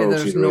not much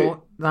oilseed rape.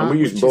 And we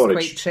use borage.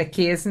 Which is quite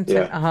tricky, isn't it?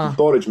 Yeah,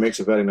 borage makes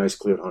a very nice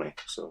clear honey.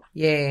 So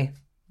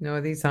no,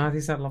 these are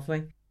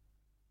lovely.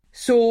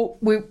 So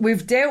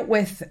we've dealt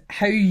with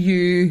how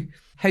you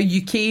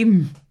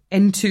came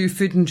into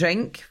food and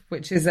drink,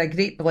 which is a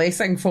great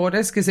blessing for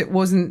us because it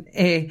wasn't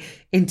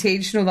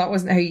intentional. That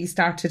wasn't how you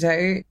started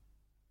out.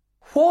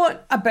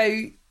 What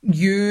about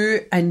you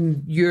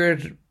and your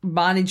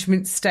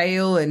management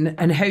style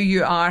and how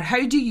you are?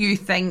 What do you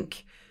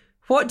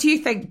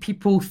think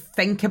people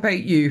think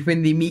about you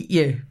when they meet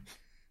you?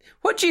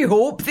 What do you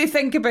hope they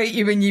think about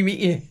you when you meet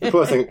you?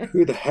 People think,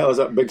 who the hell is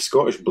that big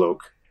Scottish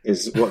bloke?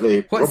 Is what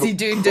they What's he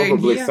doing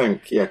probably down here?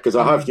 think. Yeah,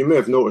 because you may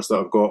have noticed that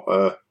I've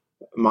got...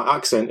 my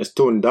accent is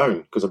toned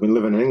down because I've been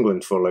living in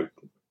England for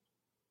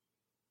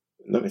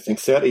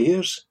 30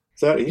 years.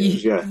 30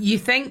 years, yeah. You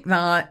think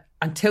that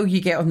until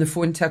you get on the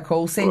phone to a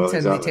call centre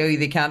and they tell you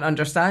they can't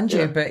understand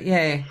you, but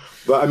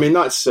But I mean,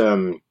 that's,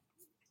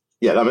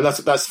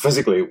 that's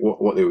physically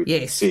what they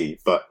would see.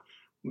 But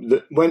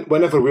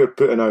whenever we're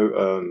putting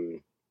out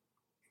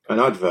an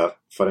advert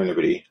for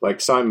anybody,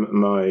 like Simon,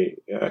 my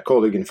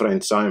colleague and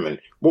friend Simon,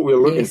 what we're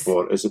looking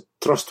for is a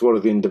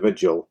trustworthy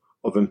individual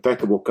of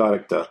impeccable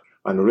character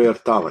and rare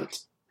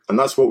talent, and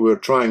that's what we're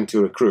trying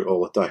to recruit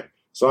all the time.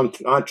 So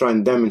I try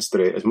and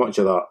demonstrate as much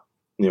of that,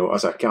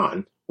 as I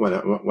can when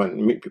I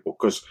meet people,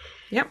 because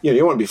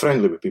you want to be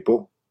friendly with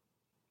people,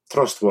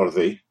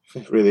 trustworthy,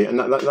 really, and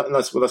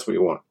that's what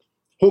you want.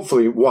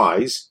 Hopefully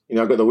wise.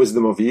 I've got the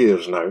wisdom of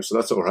years now, so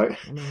that's all right.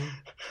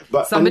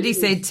 But somebody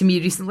said to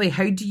me recently,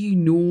 "How do you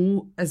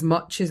know as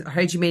much as?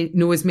 How do you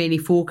know as many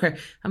folk?"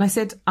 And I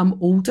said, "I'm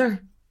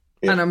older."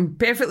 Yeah. And I'm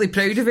perfectly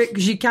proud of it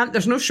because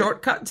there's no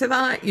shortcut to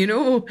that, I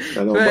know,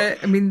 but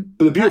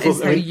the beautiful, that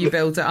is how you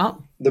build it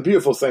up. The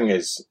beautiful thing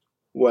is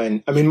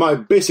my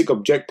basic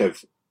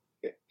objective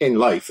in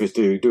life is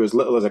to do as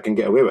little as I can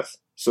get away with.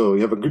 So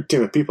you have a good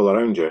team of people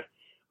around you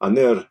and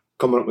they're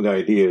coming up with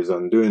ideas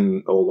and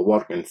doing all the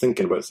work and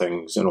thinking about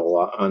things and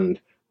all that.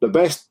 And the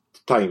best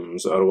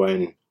times are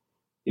when,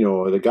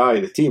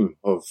 the team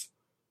are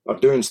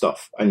doing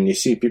stuff and you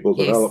see people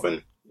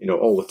developing.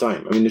 All the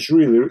time. It's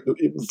really,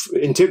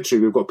 in Tiptree,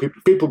 we've got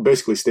people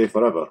basically stay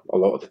forever a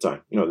lot of the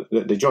time.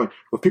 They join.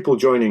 With people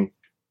joining,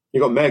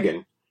 you've got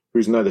Megan,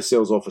 who's now the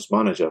sales office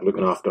manager,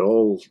 looking after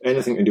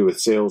anything to do with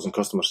sales and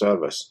customer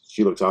service.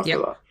 She looks after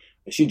that.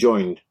 And she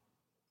joined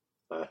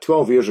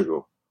 12 years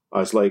ago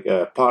as like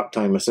a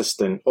part-time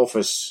assistant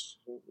office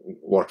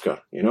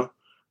worker,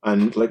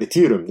 And like the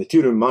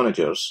tea room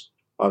managers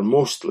are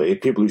mostly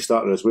people who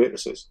started as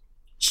waitresses.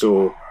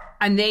 So...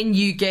 And then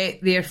you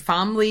get their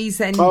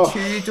families in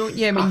too, don't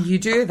you? You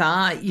do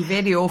that. You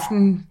very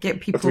often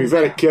get people... You have to be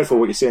very careful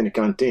what you say in the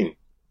canteen.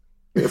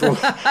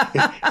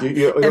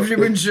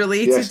 Everyone's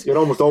related. Yes, you're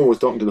almost always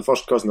talking to the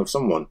first cousin of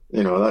someone.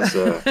 That's...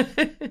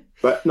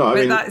 But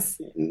no,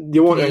 that's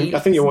you want. I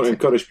think you want to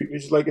encourage people.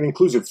 It's like an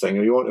inclusive thing.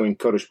 You want to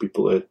encourage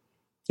people to,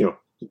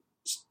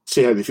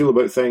 say how they feel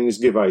about things,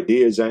 give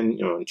ideas,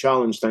 and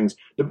challenge things.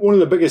 One of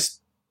the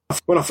biggest...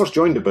 When I first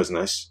joined the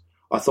business,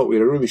 I thought we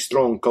had a really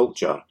strong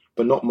culture,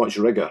 but not much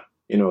rigor.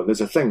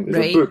 There's a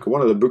book,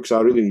 one of the books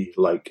I really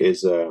like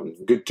is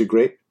Good to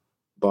Great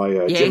by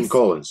Yes. Jim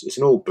Collins. It's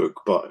an old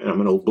book, but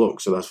I'm an old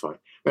bloke, so that's fine.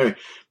 Anyway,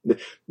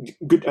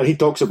 good, and he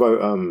talks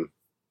about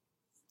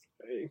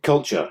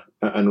culture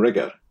and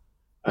rigour.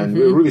 And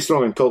we were really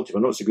strong in culture,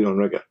 but not so good on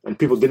rigour. And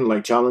people didn't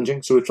like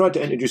challenging, so we tried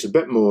to introduce a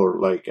bit more,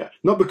 like,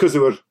 not because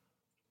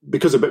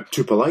a bit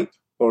too polite,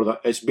 or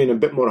that it's been a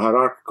bit more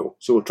hierarchical.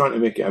 So we're trying to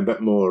make it a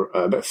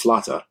bit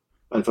flatter,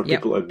 and for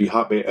people to be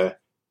happy to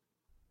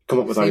come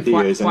up with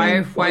ideas.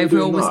 Why have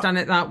we always done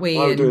it that way?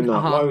 Why are we doing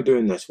that? Why are we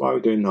doing this? Why are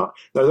we doing that?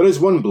 Now, there is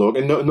one bloke,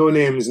 and no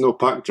names, no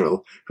pack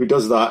drill, who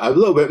does that a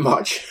little bit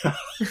much.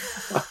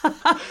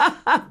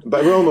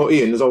 But we all know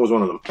Ian, there's always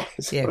one of them.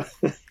 Yeah.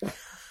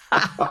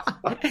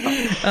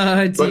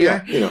 Oh dear. But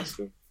yeah,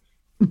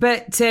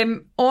 But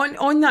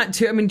on that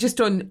too, I mean,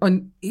 just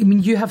on,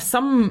 you have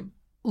some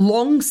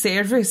long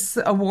service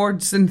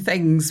awards and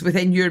things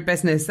within your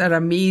business that are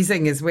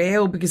amazing as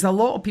well, because a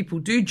lot of people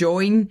do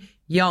join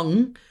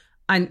young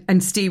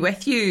and stay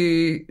with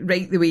you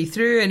right the way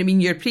through. And I mean,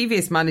 your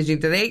previous managing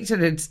director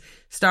had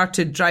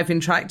started driving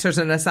tractors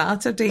on a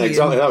Saturday.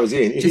 Exactly, that was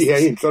Ian.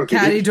 Ian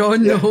carried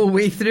on the whole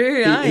way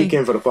through. He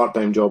came for a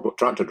part-time job of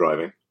tractor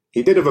driving.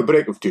 He did have a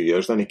break of 2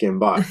 years, then he came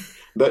back.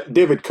 But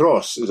David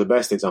Cross is the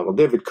best example.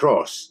 David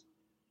Cross,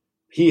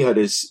 he had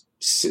his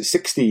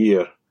 60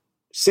 year,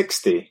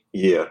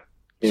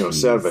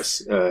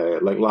 service,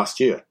 like last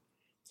year.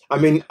 I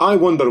mean, I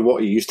wonder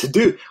what he used to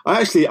do.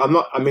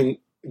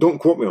 Don't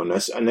quote me on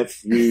this. And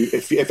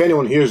if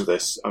anyone hears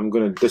this, I'm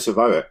going to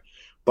disavow it.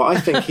 But I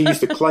think he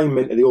used to climb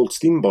into the old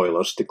steam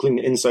boilers to clean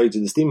the insides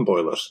of the steam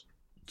boilers.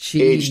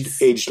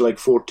 Aged like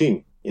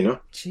 14. You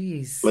know,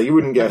 jeez, like you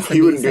wouldn't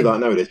do that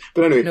nowadays.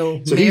 But anyway,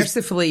 no, so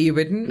mercifully you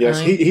wouldn't. Yes,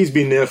 he's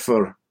been there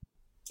for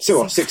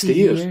 60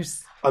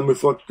 years, and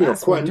we've got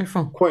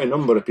quite a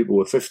number of people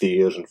with 50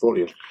 years and 40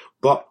 years.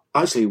 But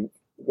actually,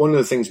 one of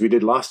the things we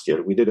did last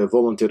year, we did a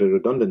voluntary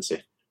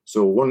redundancy.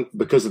 So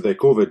because of the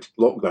COVID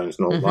lockdowns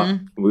and all that,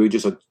 we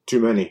just had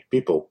too many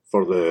people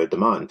for the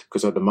demand,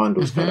 because our demand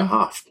was kind of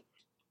halved.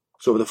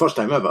 So for the first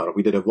time ever,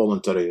 we did a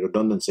voluntary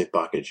redundancy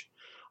package,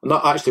 and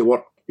that actually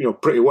worked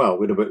pretty well.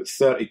 We had about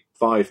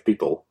 35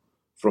 people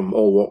from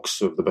all walks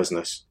of the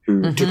business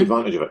who took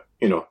advantage of it.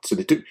 So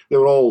they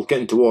were all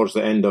getting towards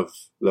the end of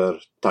their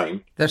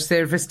time. Their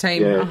service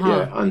time.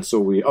 Yeah. And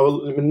so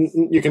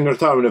you can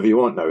retire whenever you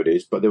want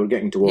nowadays, but they were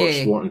getting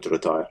towards wanting to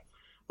retire.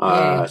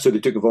 So they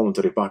took a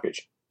voluntary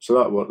package. So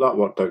that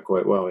worked out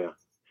quite well, yeah.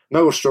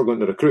 Now we're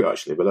struggling to recruit,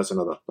 actually, but that's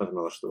another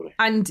story.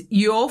 And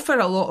you offer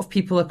a lot of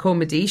people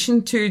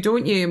accommodation too,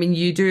 don't you? I mean,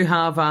 you do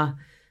have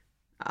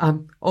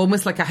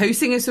almost like a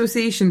housing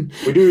association.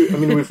 We do. I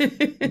mean,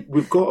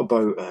 we've got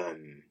about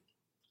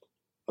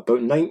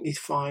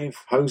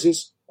 95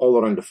 houses all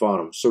around the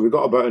farm. So we've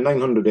got about a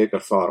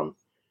 900-acre farm.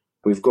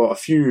 We've got a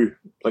few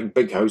like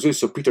big houses.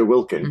 So Peter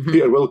Wilkin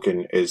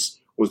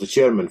was the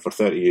chairman for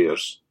 30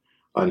 years,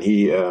 and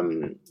he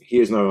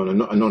is now on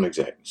a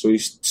non-exec. So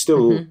he's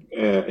still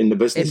in the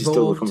business. He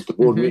still comes to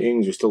board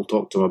meetings. We still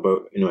talk to him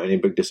about any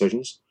big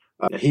decisions.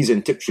 He's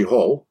in Tiptree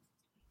Hall.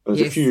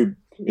 There's a few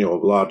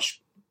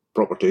large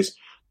properties.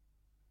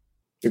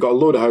 We've got a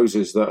load of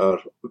houses that are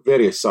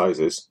various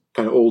sizes,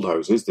 kind of old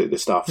houses that the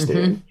staff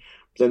stay in.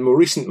 Then more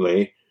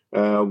recently,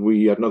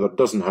 we had another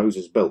dozen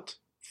houses built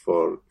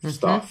for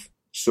staff.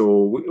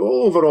 So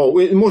overall,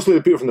 mostly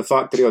the people from the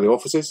factory or the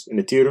offices in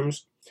the tea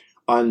rooms,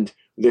 and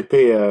they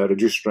pay a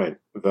reduced rent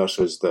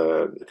versus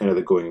the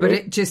going rate. But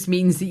it just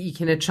means that you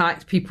can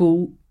attract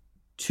people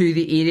to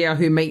the area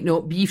who might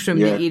not be from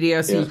the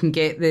area, so you can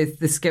get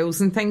the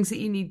skills and things that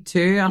you need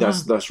too.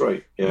 That's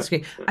right. Yeah. That's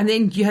great. And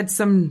then you had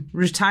some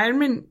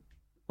retirement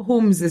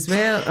homes as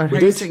well, or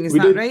housing, is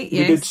that right?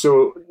 Yes. We did.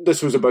 So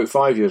this was about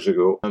 5 years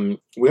ago.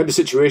 We had a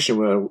situation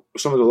where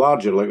some of the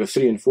larger, like the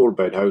 3 and 4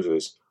 bed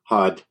houses,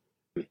 had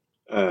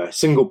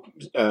single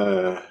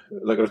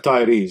like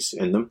retirees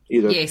in them,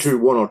 either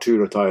one or two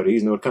retirees,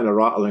 and they were kind of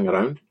rattling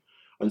around.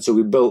 And so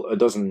we built a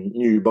dozen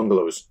new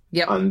bungalows,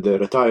 and the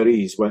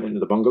retirees went into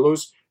the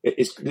bungalows.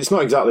 It's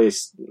not exactly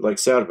like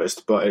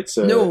serviced, but but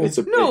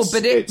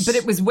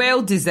it was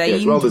well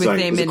designed, with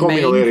them in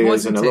communal mind,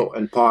 areas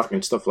and park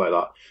and stuff like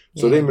that.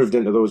 So they moved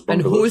into those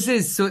bungalows. And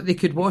hoses so that they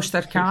could wash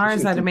their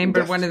cars. I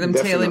remember one of them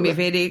telling me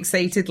very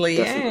excitedly.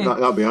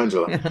 That'll be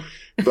Angela.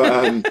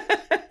 But and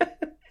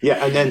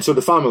then so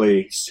the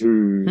families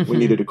who we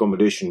needed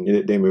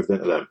accommodation, they moved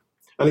into them.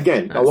 And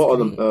again, a lot of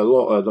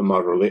them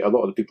are related. A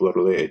lot of the people are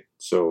related.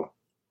 So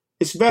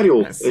it's very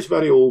old. It's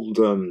very old.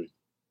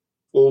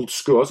 Old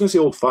school. I was going to say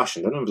old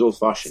fashioned. I don't know if it's old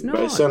fashioned,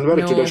 but it's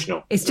very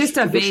traditional. It's just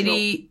a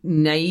very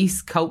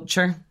nice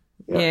culture.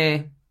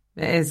 Yeah,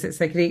 it is.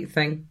 It's a great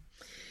thing.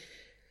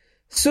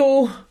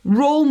 So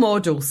role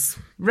models,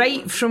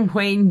 right from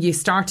when you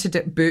started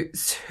at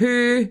Boots,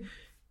 who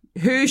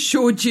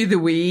showed you the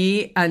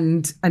way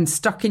and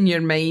stuck in your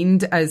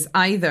mind as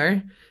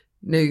either.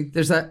 Now,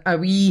 there's a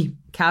wee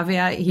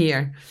caveat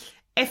here.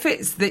 If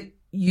it's that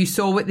you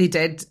saw what they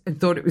did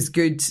and thought it was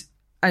good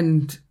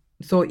and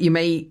thought you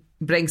might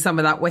bring some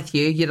of that with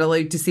you, you're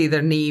allowed to say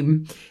their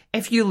name.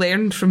 If you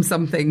learned from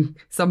something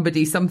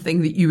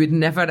that you would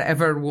never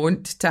ever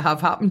want to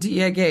have happen to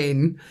you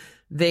again,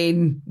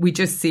 then we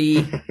just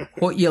say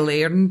what you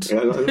learned.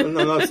 Yeah,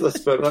 no,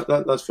 that's fair.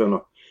 That's fair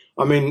enough.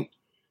 I mean,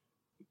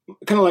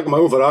 kind of like my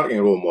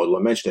overarching role model, I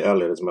mentioned it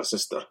earlier, is my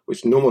sister,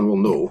 which no one will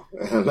know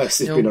unless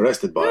they've been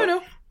arrested by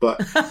it.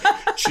 But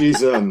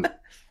she's,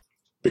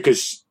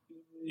 because,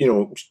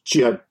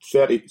 she had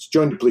 30,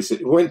 joined the police,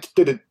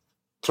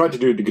 tried to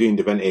do a degree in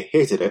divinity,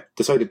 hated it,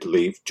 decided to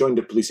leave, joined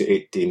the police at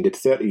 18, did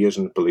 30 years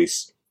in the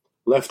police,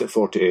 left at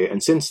 48,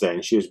 and since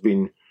then she has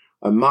been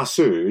a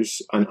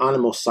masseuse, an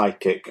animal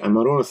psychic, a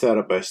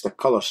maronotherapist, a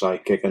colour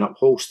psychic, an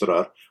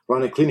upholsterer,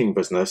 ran a cleaning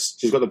business.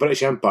 She's got the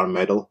British Empire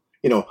Medal,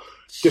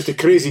 just a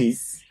crazy,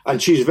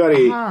 and she's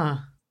very,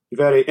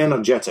 very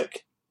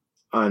energetic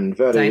and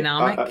very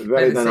dynamic, and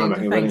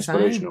very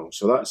inspirational.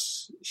 So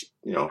that's,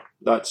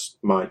 that's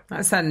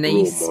a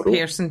nice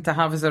person to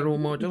have as a role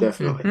model.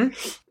 Definitely.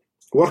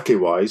 Mm-hmm.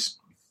 Worky-wise,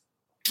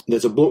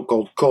 there's a bloke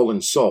called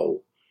Colin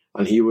Saul,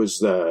 and he was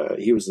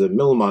the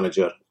mill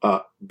manager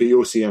at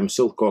BOCM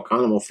Silcock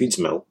Animal Feeds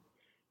Mill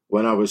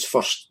when I was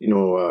first,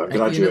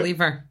 graduate.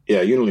 Unilever.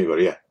 Yeah,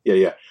 Unilever,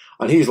 yeah.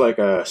 And he's like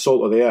a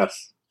salt of the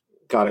earth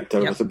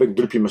character with a big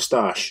droopy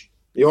moustache.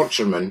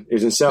 Yorkshireman. He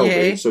was in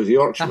Selby, so he's a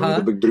Yorkshireman with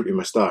a big droopy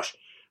moustache.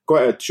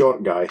 Quite a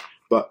short guy,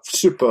 but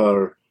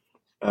super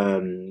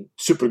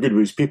good with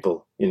his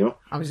people,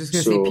 I was just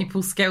going to say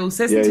people skills,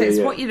 isn't it? It's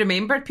what you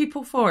remember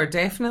people for,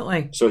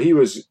 definitely. So he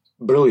was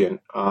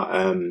brilliant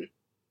at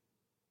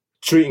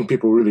treating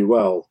people really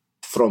well,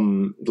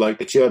 from like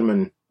the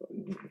chairman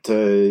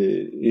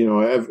to,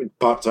 every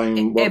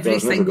part-time workers. Every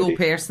single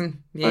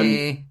person,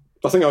 And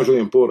I think that was really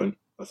important,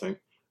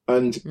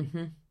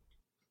 And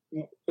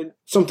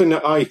something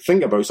that I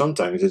think about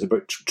sometimes is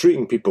about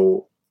treating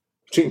people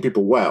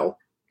well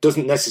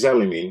doesn't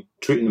necessarily mean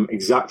treating them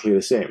exactly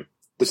the same.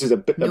 This is a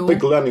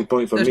big learning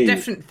point for me. There's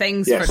different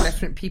things for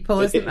different people,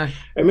 isn't there?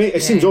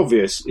 It seems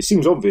obvious. It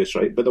seems obvious,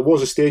 right? But there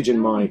was a stage in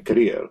my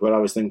career where I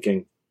was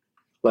thinking,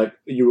 like,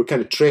 you were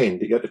kind of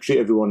trained that you had to treat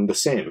everyone the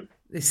same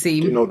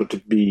in order to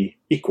be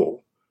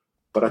equal.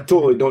 But I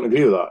totally don't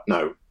agree with that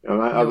now.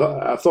 And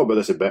I've thought about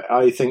this a bit.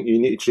 I think you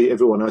need to treat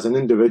everyone as an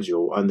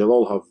individual, and they'll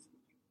all have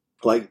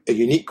like a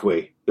unique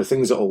way. The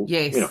things that will,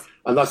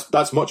 and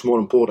that's much more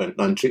important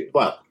than treat.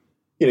 Well,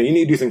 you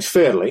need to do things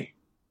fairly,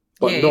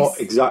 but not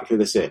exactly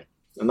the same.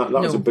 And that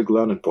was a big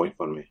learning point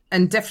for me.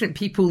 And different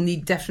people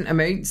need different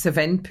amounts of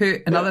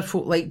input, and other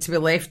folk like to be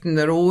left on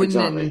their own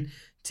and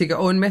to get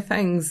on with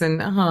things.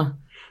 And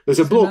there's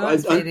a bloke,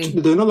 there's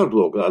another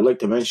bloke that I'd like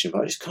to mention,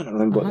 but I just can't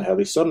remember what the hell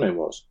his surname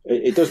was.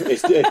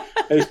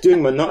 It's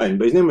doing my nutting,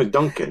 but his name was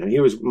Duncan, and he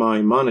was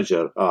my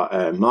manager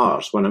at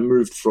Mars when I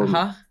moved from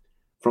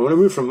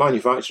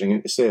manufacturing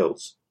into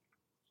sales.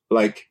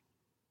 Like,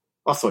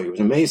 I thought he was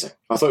amazing.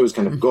 I thought he was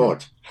kind of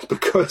God.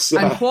 Because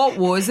and what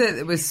was it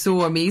that was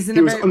so amazing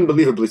about him? He was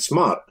unbelievably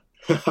smart.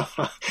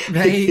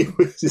 Right.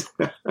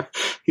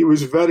 He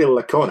was very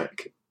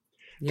laconic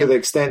to the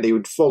extent that he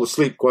would fall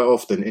asleep quite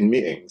often in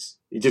meetings.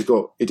 He just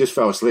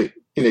fell asleep.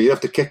 You'd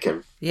have to kick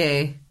him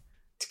to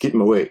keep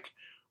him awake.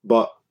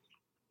 But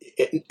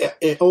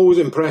it always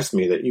impressed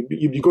me that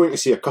you'd be going to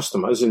see a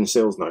customer, as in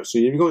sales now, so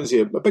you'd be going to see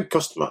a big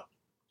customer,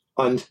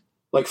 and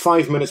like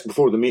 5 minutes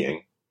before the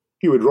meeting,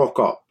 he would rock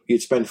up.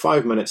 He'd spend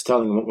 5 minutes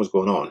telling them what was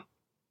going on,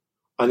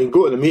 and he'd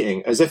go to the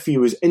meeting as if he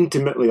was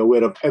intimately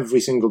aware of every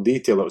single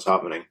detail that was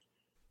happening.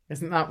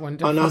 Isn't that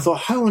wonderful? And I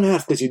thought, how on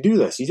earth does he do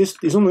this?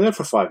 He's only there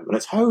for 5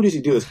 minutes. How does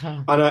he do this?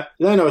 And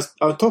then I was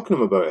talking to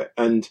him about it,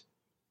 and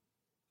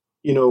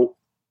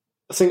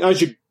I think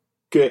as you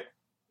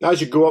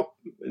go up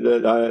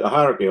the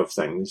hierarchy of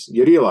things,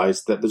 you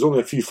realise that there's only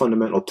a few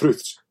fundamental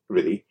truths,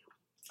 really.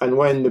 And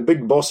when the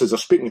big bosses are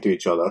speaking to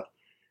each other,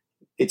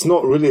 it's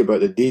not really about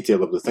the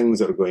detail of the things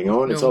that are going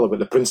on. No. It's all about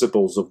the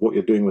principles of what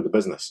you're doing with the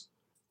business.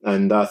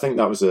 And I think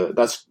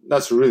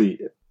that's really...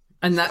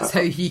 And that's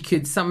how he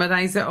could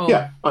summarise it all.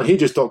 Yeah, and he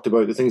just talked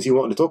about the things he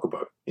wanted to talk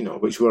about,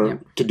 which were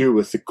to do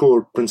with the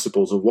core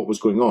principles of what was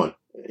going on,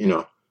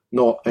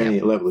 not any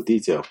level of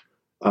detail.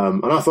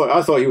 And I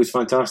thought he was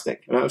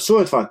fantastic. And it was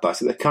so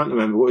fantastic that I can't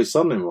remember what his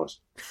surname was.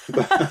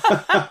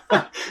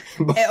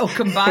 It'll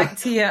come back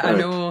to you, I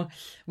know.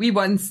 We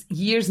once,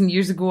 years and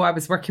years ago, I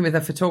was working with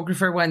a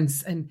photographer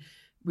once, and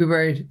we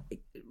were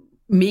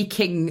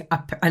making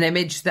an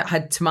image that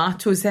had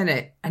tomatoes in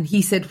it. And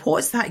he said,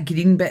 what's that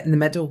green bit in the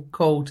middle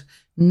called?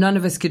 None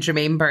of us could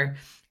remember.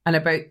 And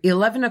about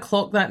 11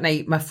 o'clock that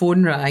night, my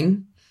phone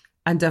rang,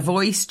 and a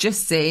voice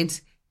just said,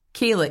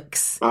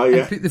 Calyx,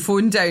 and put the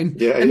phone down,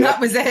 and that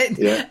was it.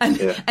 And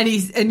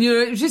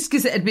it was just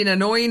because it had been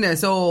annoying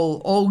us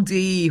all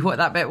day what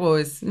that bit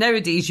was.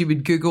 Nowadays, you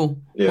would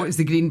Google what is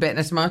the green bit in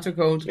a tomato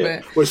called. Yeah.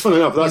 But, well, it's funny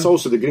enough. That's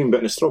also the green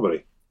bit in a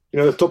strawberry.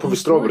 The top of a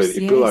strawberry that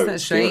you pull out.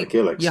 That's right.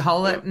 Calyx. You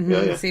hull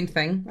it. Same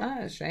thing.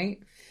 That's right.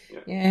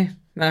 Yeah.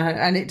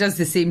 And it does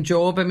the same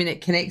job. I mean,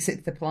 it connects it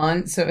to the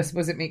plant, so I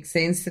suppose it makes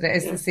sense that it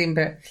is the same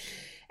bit.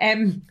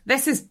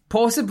 This is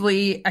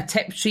possibly a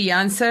tip-tree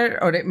answer,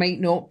 or it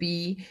might not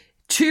be.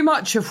 Too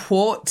much of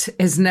what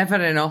is never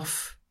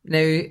enough. Now,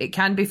 it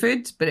can be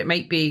food, but it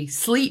might be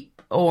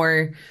sleep,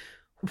 or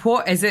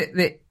what is it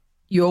that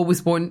you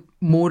always want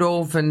more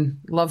of and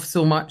love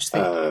so much?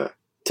 Talented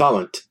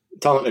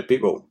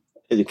people.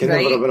 You can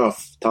never have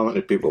enough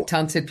talented people.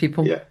 Talented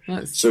people. Yeah.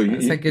 That's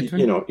a good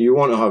one. You know, you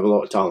want to have a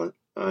lot of talent.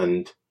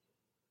 And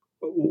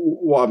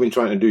what I've been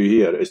trying to do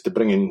here is to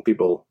bring in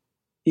people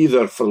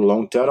either for the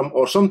long term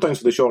or sometimes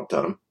for the short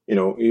term. You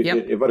know,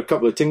 you've had a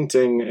couple of Ting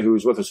Ting who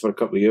was with us for a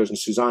couple of years, and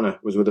Susanna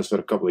was with us for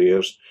a couple of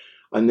years.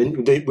 And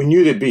then we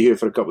knew they'd be here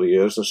for a couple of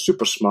years. They're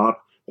super smart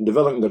and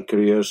developing their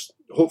careers.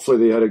 Hopefully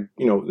they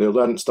they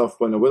learned stuff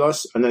when they're with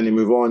us, and then they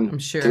move on I'm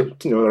sure.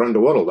 to, around the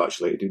world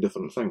actually to do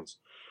different things.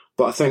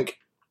 But I think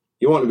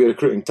you want to be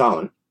recruiting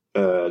talent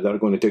that are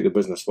going to take the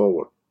business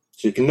forward.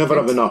 So you can never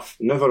have enough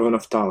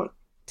talent.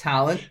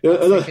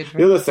 The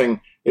other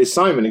thing is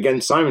Simon.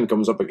 Again, Simon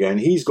comes up again.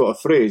 He's got a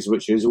phrase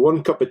which is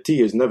 1 cup of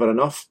tea is never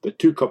enough, but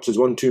 2 cups is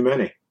one too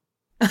many.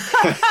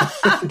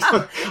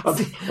 I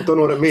don't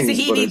know what it means. So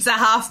he needs a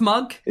half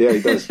mug. Yeah,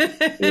 he does.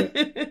 Yeah.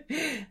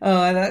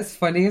 Oh, that's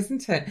funny,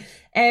 isn't it?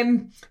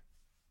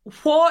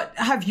 What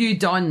have you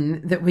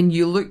done that when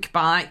you look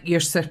back, you're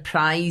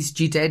surprised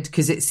you did?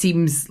 Because it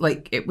seems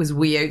like it was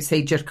way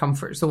outside your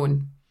comfort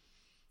zone.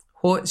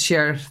 What's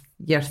your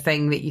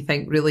thing that you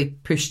think really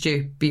pushed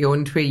you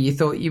beyond where you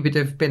thought you would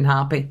have been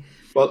happy?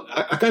 Well,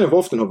 I kind of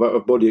often have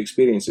out-of-body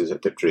experiences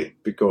at Tiptree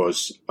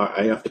because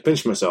I have to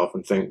pinch myself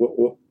and think,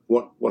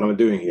 what am I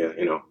doing here?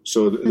 You know.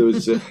 So there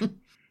was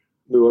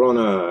we were on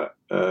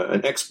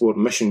an export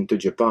mission to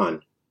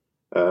Japan.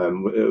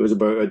 It was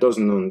about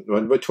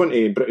about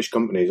 20 British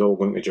companies all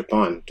going to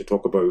Japan to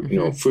talk about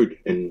food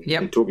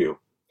in Tokyo.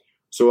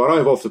 So I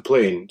arrive off the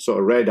plane, sort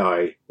of red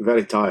eye,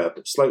 very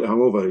tired, slightly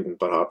hungover even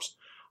perhaps,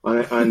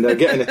 and I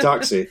get in a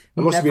taxi.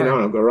 I must have been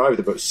on. I arrived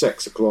about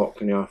 6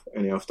 o'clock in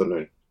the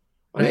afternoon.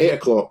 And at 8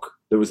 o'clock,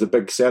 there was the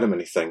big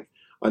ceremony thing.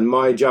 And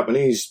my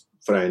Japanese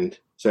friend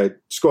said,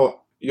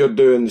 "Scott, you're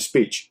doing the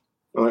speech."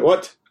 I'm like,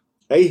 "What?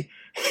 Hey?"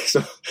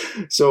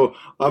 So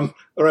I'm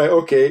all right,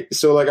 okay.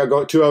 So I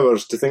got 2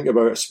 hours to think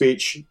about a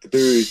speech to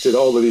do to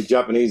all of these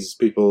Japanese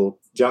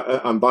people,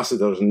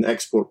 ambassadors and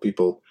export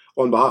people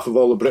on behalf of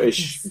all the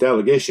British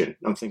delegation.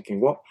 I'm thinking,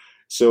 what?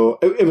 So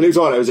it was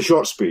all right. It was a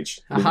short speech,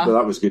 but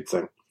that was a good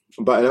thing.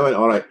 But I went,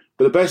 all right.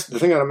 But the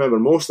thing I remember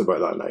most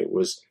about that night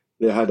was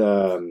they had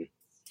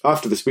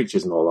after the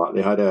speeches and all that,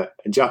 they had a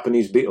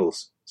Japanese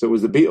Beatles. So it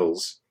was the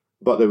Beatles,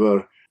 but they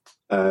were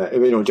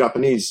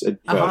Japanese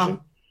version.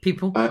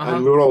 People.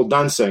 And we were all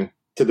dancing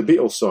to the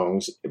Beatles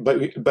songs,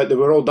 but they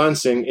were all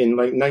dancing in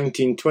like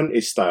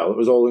 1920s style. It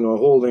was all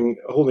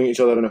holding each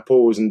other in a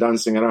pose and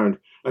dancing around.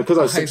 And because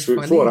I was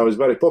 6'4", I was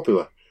very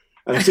popular.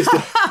 And it's just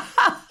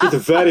a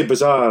very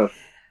bizarre.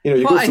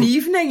 You what an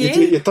evening,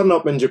 you turn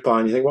up in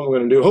Japan, you think, what am I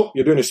going to do? Oh,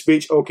 you're doing a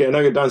speech. Okay, now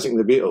you're dancing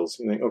to the Beatles.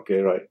 You think, okay,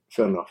 right,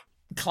 fair enough.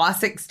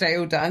 Classic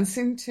style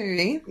dancing too,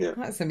 eh? Yeah.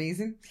 That's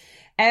amazing.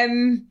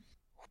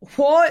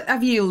 What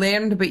have you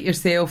learned about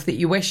yourself that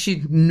you wish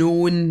you'd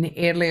known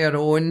earlier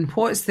on?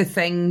 What's the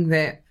thing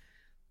that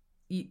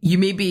you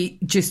maybe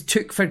just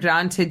took for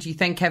granted? You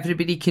think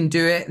everybody can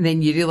do it, and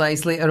then you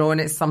realise later on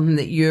it's something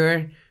that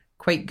you're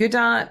quite good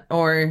at?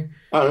 Or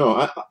I don't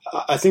know.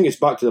 I think it's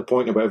back to the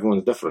point about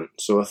everyone's different.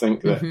 So I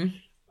think that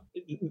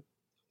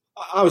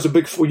I was a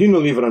big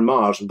Unilever and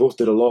Mars both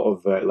did a lot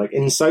of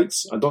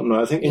Insights. I don't know.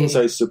 I think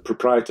Insights is a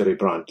proprietary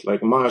brand,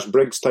 like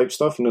Myers-Briggs type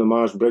stuff. The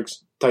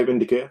Myers-Briggs type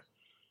indicator.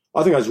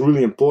 I think that's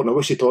really important. I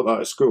wish you taught that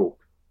at school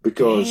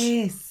because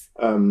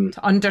to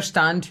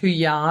understand who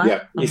you are.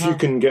 Yeah, if you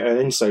can get an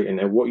insight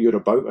into what you're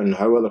about and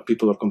how other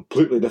people are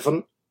completely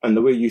different, and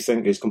the way you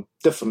think is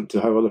different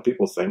to how other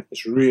people think,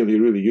 it's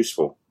really, really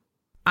useful.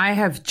 I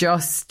have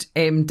just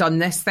done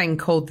this thing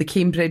called the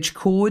Cambridge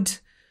Code.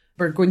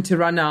 We're going to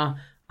run a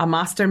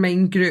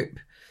mastermind group.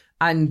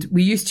 And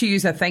we used to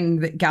use a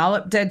thing that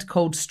Gallup did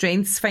called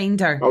Strengths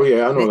Finder. Oh,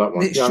 yeah, I know that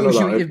one. That shows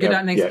you what you're good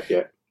at next.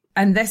 Yeah.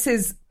 And this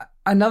is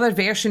another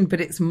version, but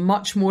it's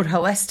much more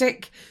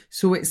holistic.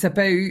 So it's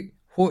about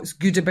what's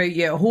good about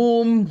you at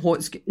home,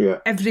 what's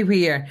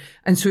everywhere.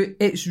 And so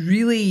it's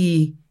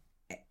really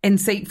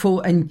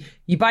insightful. And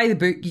you buy the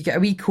book, you get a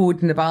wee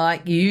code in the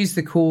back, you use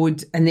the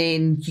code, and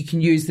then you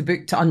can use the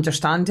book to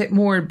understand it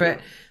more. But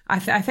I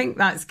think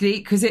that's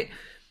great because it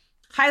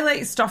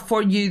highlights stuff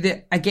for you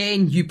that,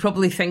 again, you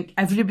probably think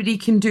everybody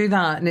can do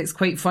that. And it's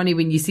quite funny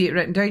when you see it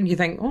written down, you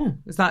think, oh,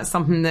 is that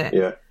something that...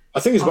 Yeah. I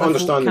think it's about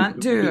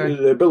understanding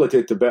the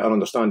ability to better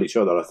understand each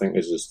other. I think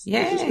is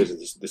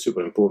the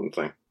super important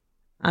thing,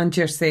 and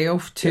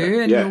yourself too,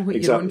 and know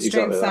what your own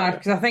strengths are.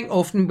 Because I think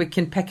often we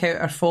can pick out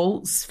our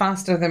faults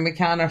faster than we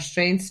can our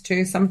strengths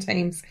too.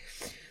 Sometimes.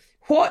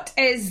 What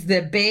is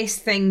the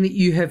best thing that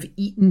you have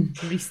eaten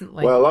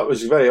recently? Well, that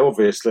was very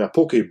obviously a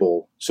poke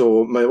bowl.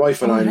 So my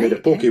wife and I made a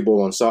poke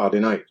bowl on Saturday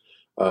night,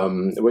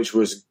 which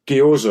was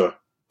gyoza,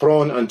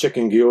 prawn and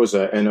chicken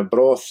gyoza in a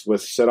broth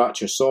with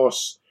sriracha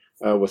sauce.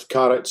 With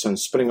carrots and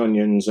spring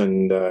onions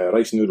and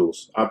rice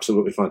noodles.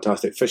 Absolutely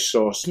fantastic. Fish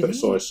sauce, bit of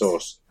soy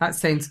sauce. That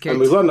sounds good. And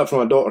we learned that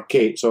from our daughter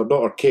Kate. So our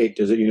daughter Kate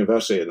is at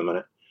university at the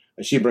minute.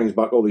 and she brings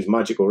back all these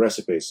magical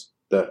recipes.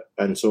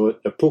 And so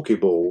the poke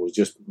bowl was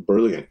just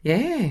brilliant.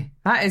 Yeah,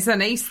 that is a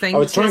nice thing,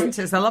 isn't it?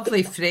 It's a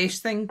lovely fresh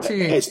thing too.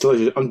 It's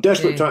delicious. I'm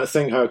desperate trying to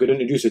think how I could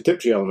introduce a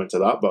Tiptree element to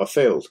that, but I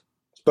failed.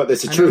 But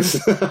it's the truth.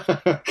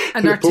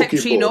 And our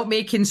Tiptree not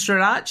making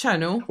sriracha,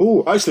 no?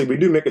 Oh, actually, we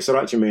do make a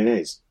sriracha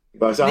mayonnaise.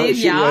 But there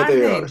you are.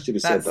 I should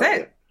have said that. That's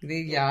it. There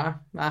you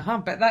are.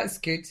 But that's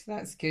good.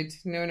 That's good.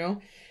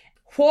 No.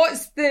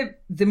 What's the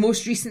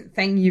most recent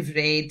thing you've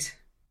read?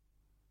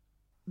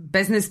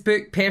 Business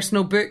book,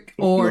 personal book,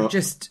 or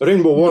just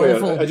Rainbow Warrior?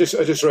 Novel? I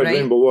just read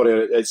Rainbow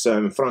Warrior. It's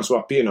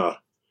Francois Pienaar.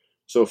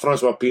 So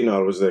Francois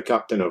Pienaar was the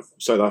captain of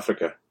South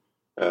Africa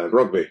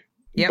rugby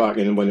back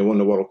when they won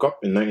the World Cup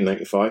in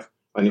 1995,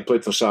 and he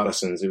played for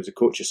Saracens. He was a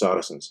coach of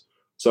Saracens.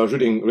 So I was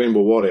reading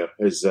Rainbow Warrior,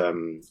 his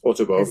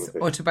autobiography.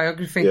 His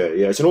autobiography.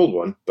 Yeah, it's an old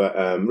one, but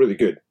really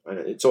good. And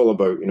it's all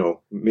about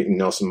meeting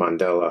Nelson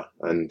Mandela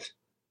and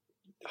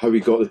how he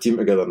got the team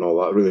together and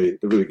all that. Really,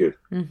 really good.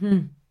 Mm-hmm.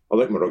 I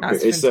like my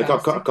rugby. It's a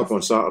cup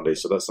on Saturday,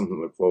 so that's something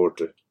to look forward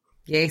to.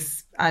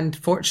 Yes, and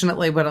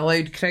fortunately we're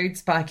allowed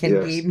crowds back in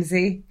games,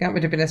 eh? That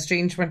would have been a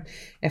strange one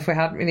if we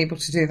hadn't been able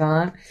to do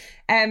that.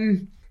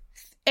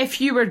 If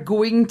you were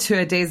going to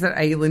a desert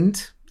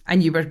island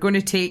and you were going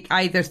to take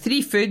either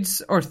 3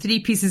 foods or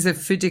 3 pieces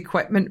of food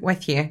equipment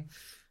with you,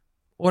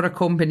 or a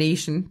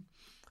combination,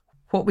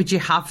 what would you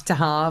have to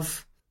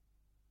have?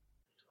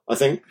 I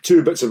think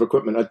 2 bits of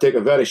equipment. I'd take a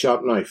very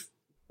sharp knife,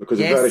 because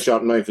a very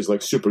sharp knife is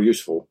like super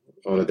useful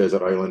on a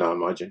desert island, I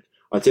imagine.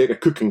 I take a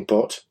cooking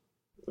pot,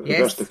 a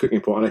versatile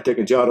cooking pot, and I take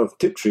a jar of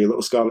Tiptree, a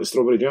little scarlet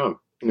strawberry jam.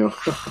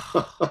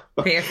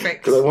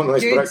 Perfect. Because I want a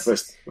nice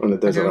breakfast on the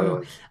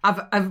desert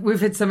island.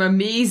 We've had some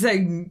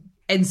amazing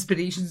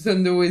inspirations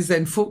on those,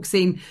 and folks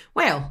saying,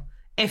 well,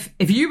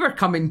 if you were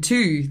coming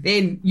too,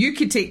 then you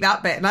could take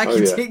that bit and I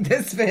could take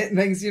this bit and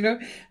things,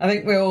 I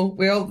think we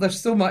all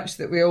there's so much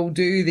that we all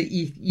do that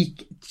you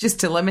just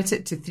to limit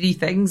it to 3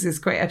 things is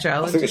quite a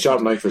challenge. I think a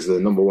sharp knife is the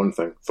number one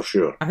thing for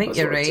sure. I think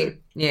you're right.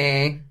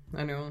 Yeah,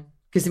 I know.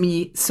 Because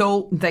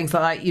salt and things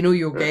like that,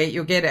 you'll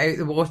get it out of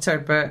the water,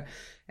 but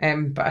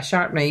a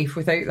sharp knife,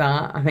 without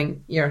that, I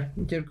think you're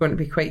going to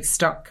be quite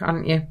stuck,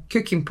 aren't you?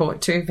 Cooking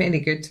pot too, very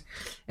good.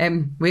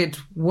 We had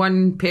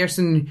one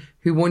person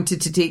who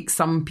wanted to take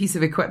some piece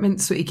of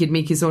equipment so he could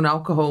make his own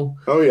alcohol.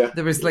 Oh yeah,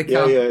 there was like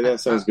that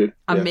sounds good.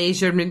 A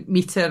measurement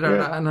meter,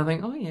 and I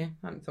think, I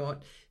hadn't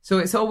thought. So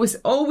it's always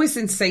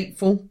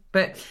insightful.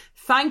 But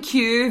thank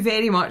you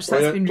very much.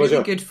 That's been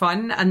really good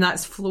fun, and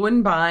that's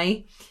flown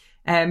by.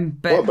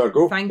 But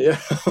thank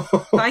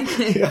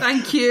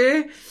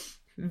you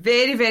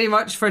very, very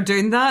much for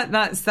doing that.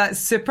 That's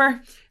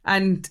super.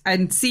 And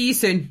see you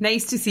soon.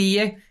 Nice to see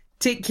you.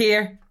 Take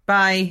care.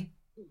 Bye.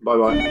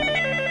 Bye-bye.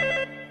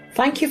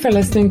 Thank you for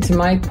listening to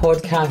my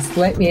podcast,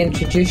 Let Me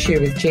Introduce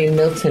You with Jane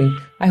Milton.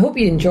 I hope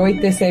you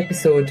enjoyed this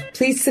episode.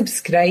 Please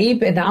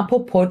subscribe in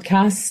Apple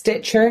Podcasts,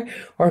 Stitcher,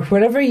 or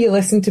wherever you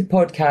listen to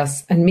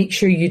podcasts, and make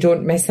sure you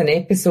don't miss an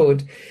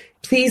episode.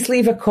 Please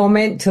leave a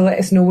comment to let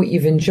us know what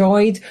you've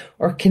enjoyed,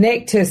 or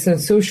connect to us on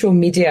social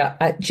media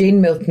at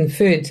Jane Milton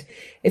Food.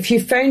 If you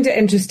found it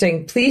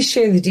interesting, please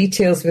share the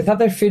details with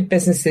other food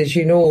businesses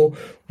you know.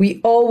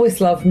 We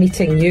always love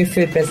meeting new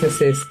food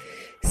businesses.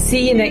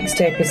 See you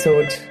next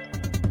episode.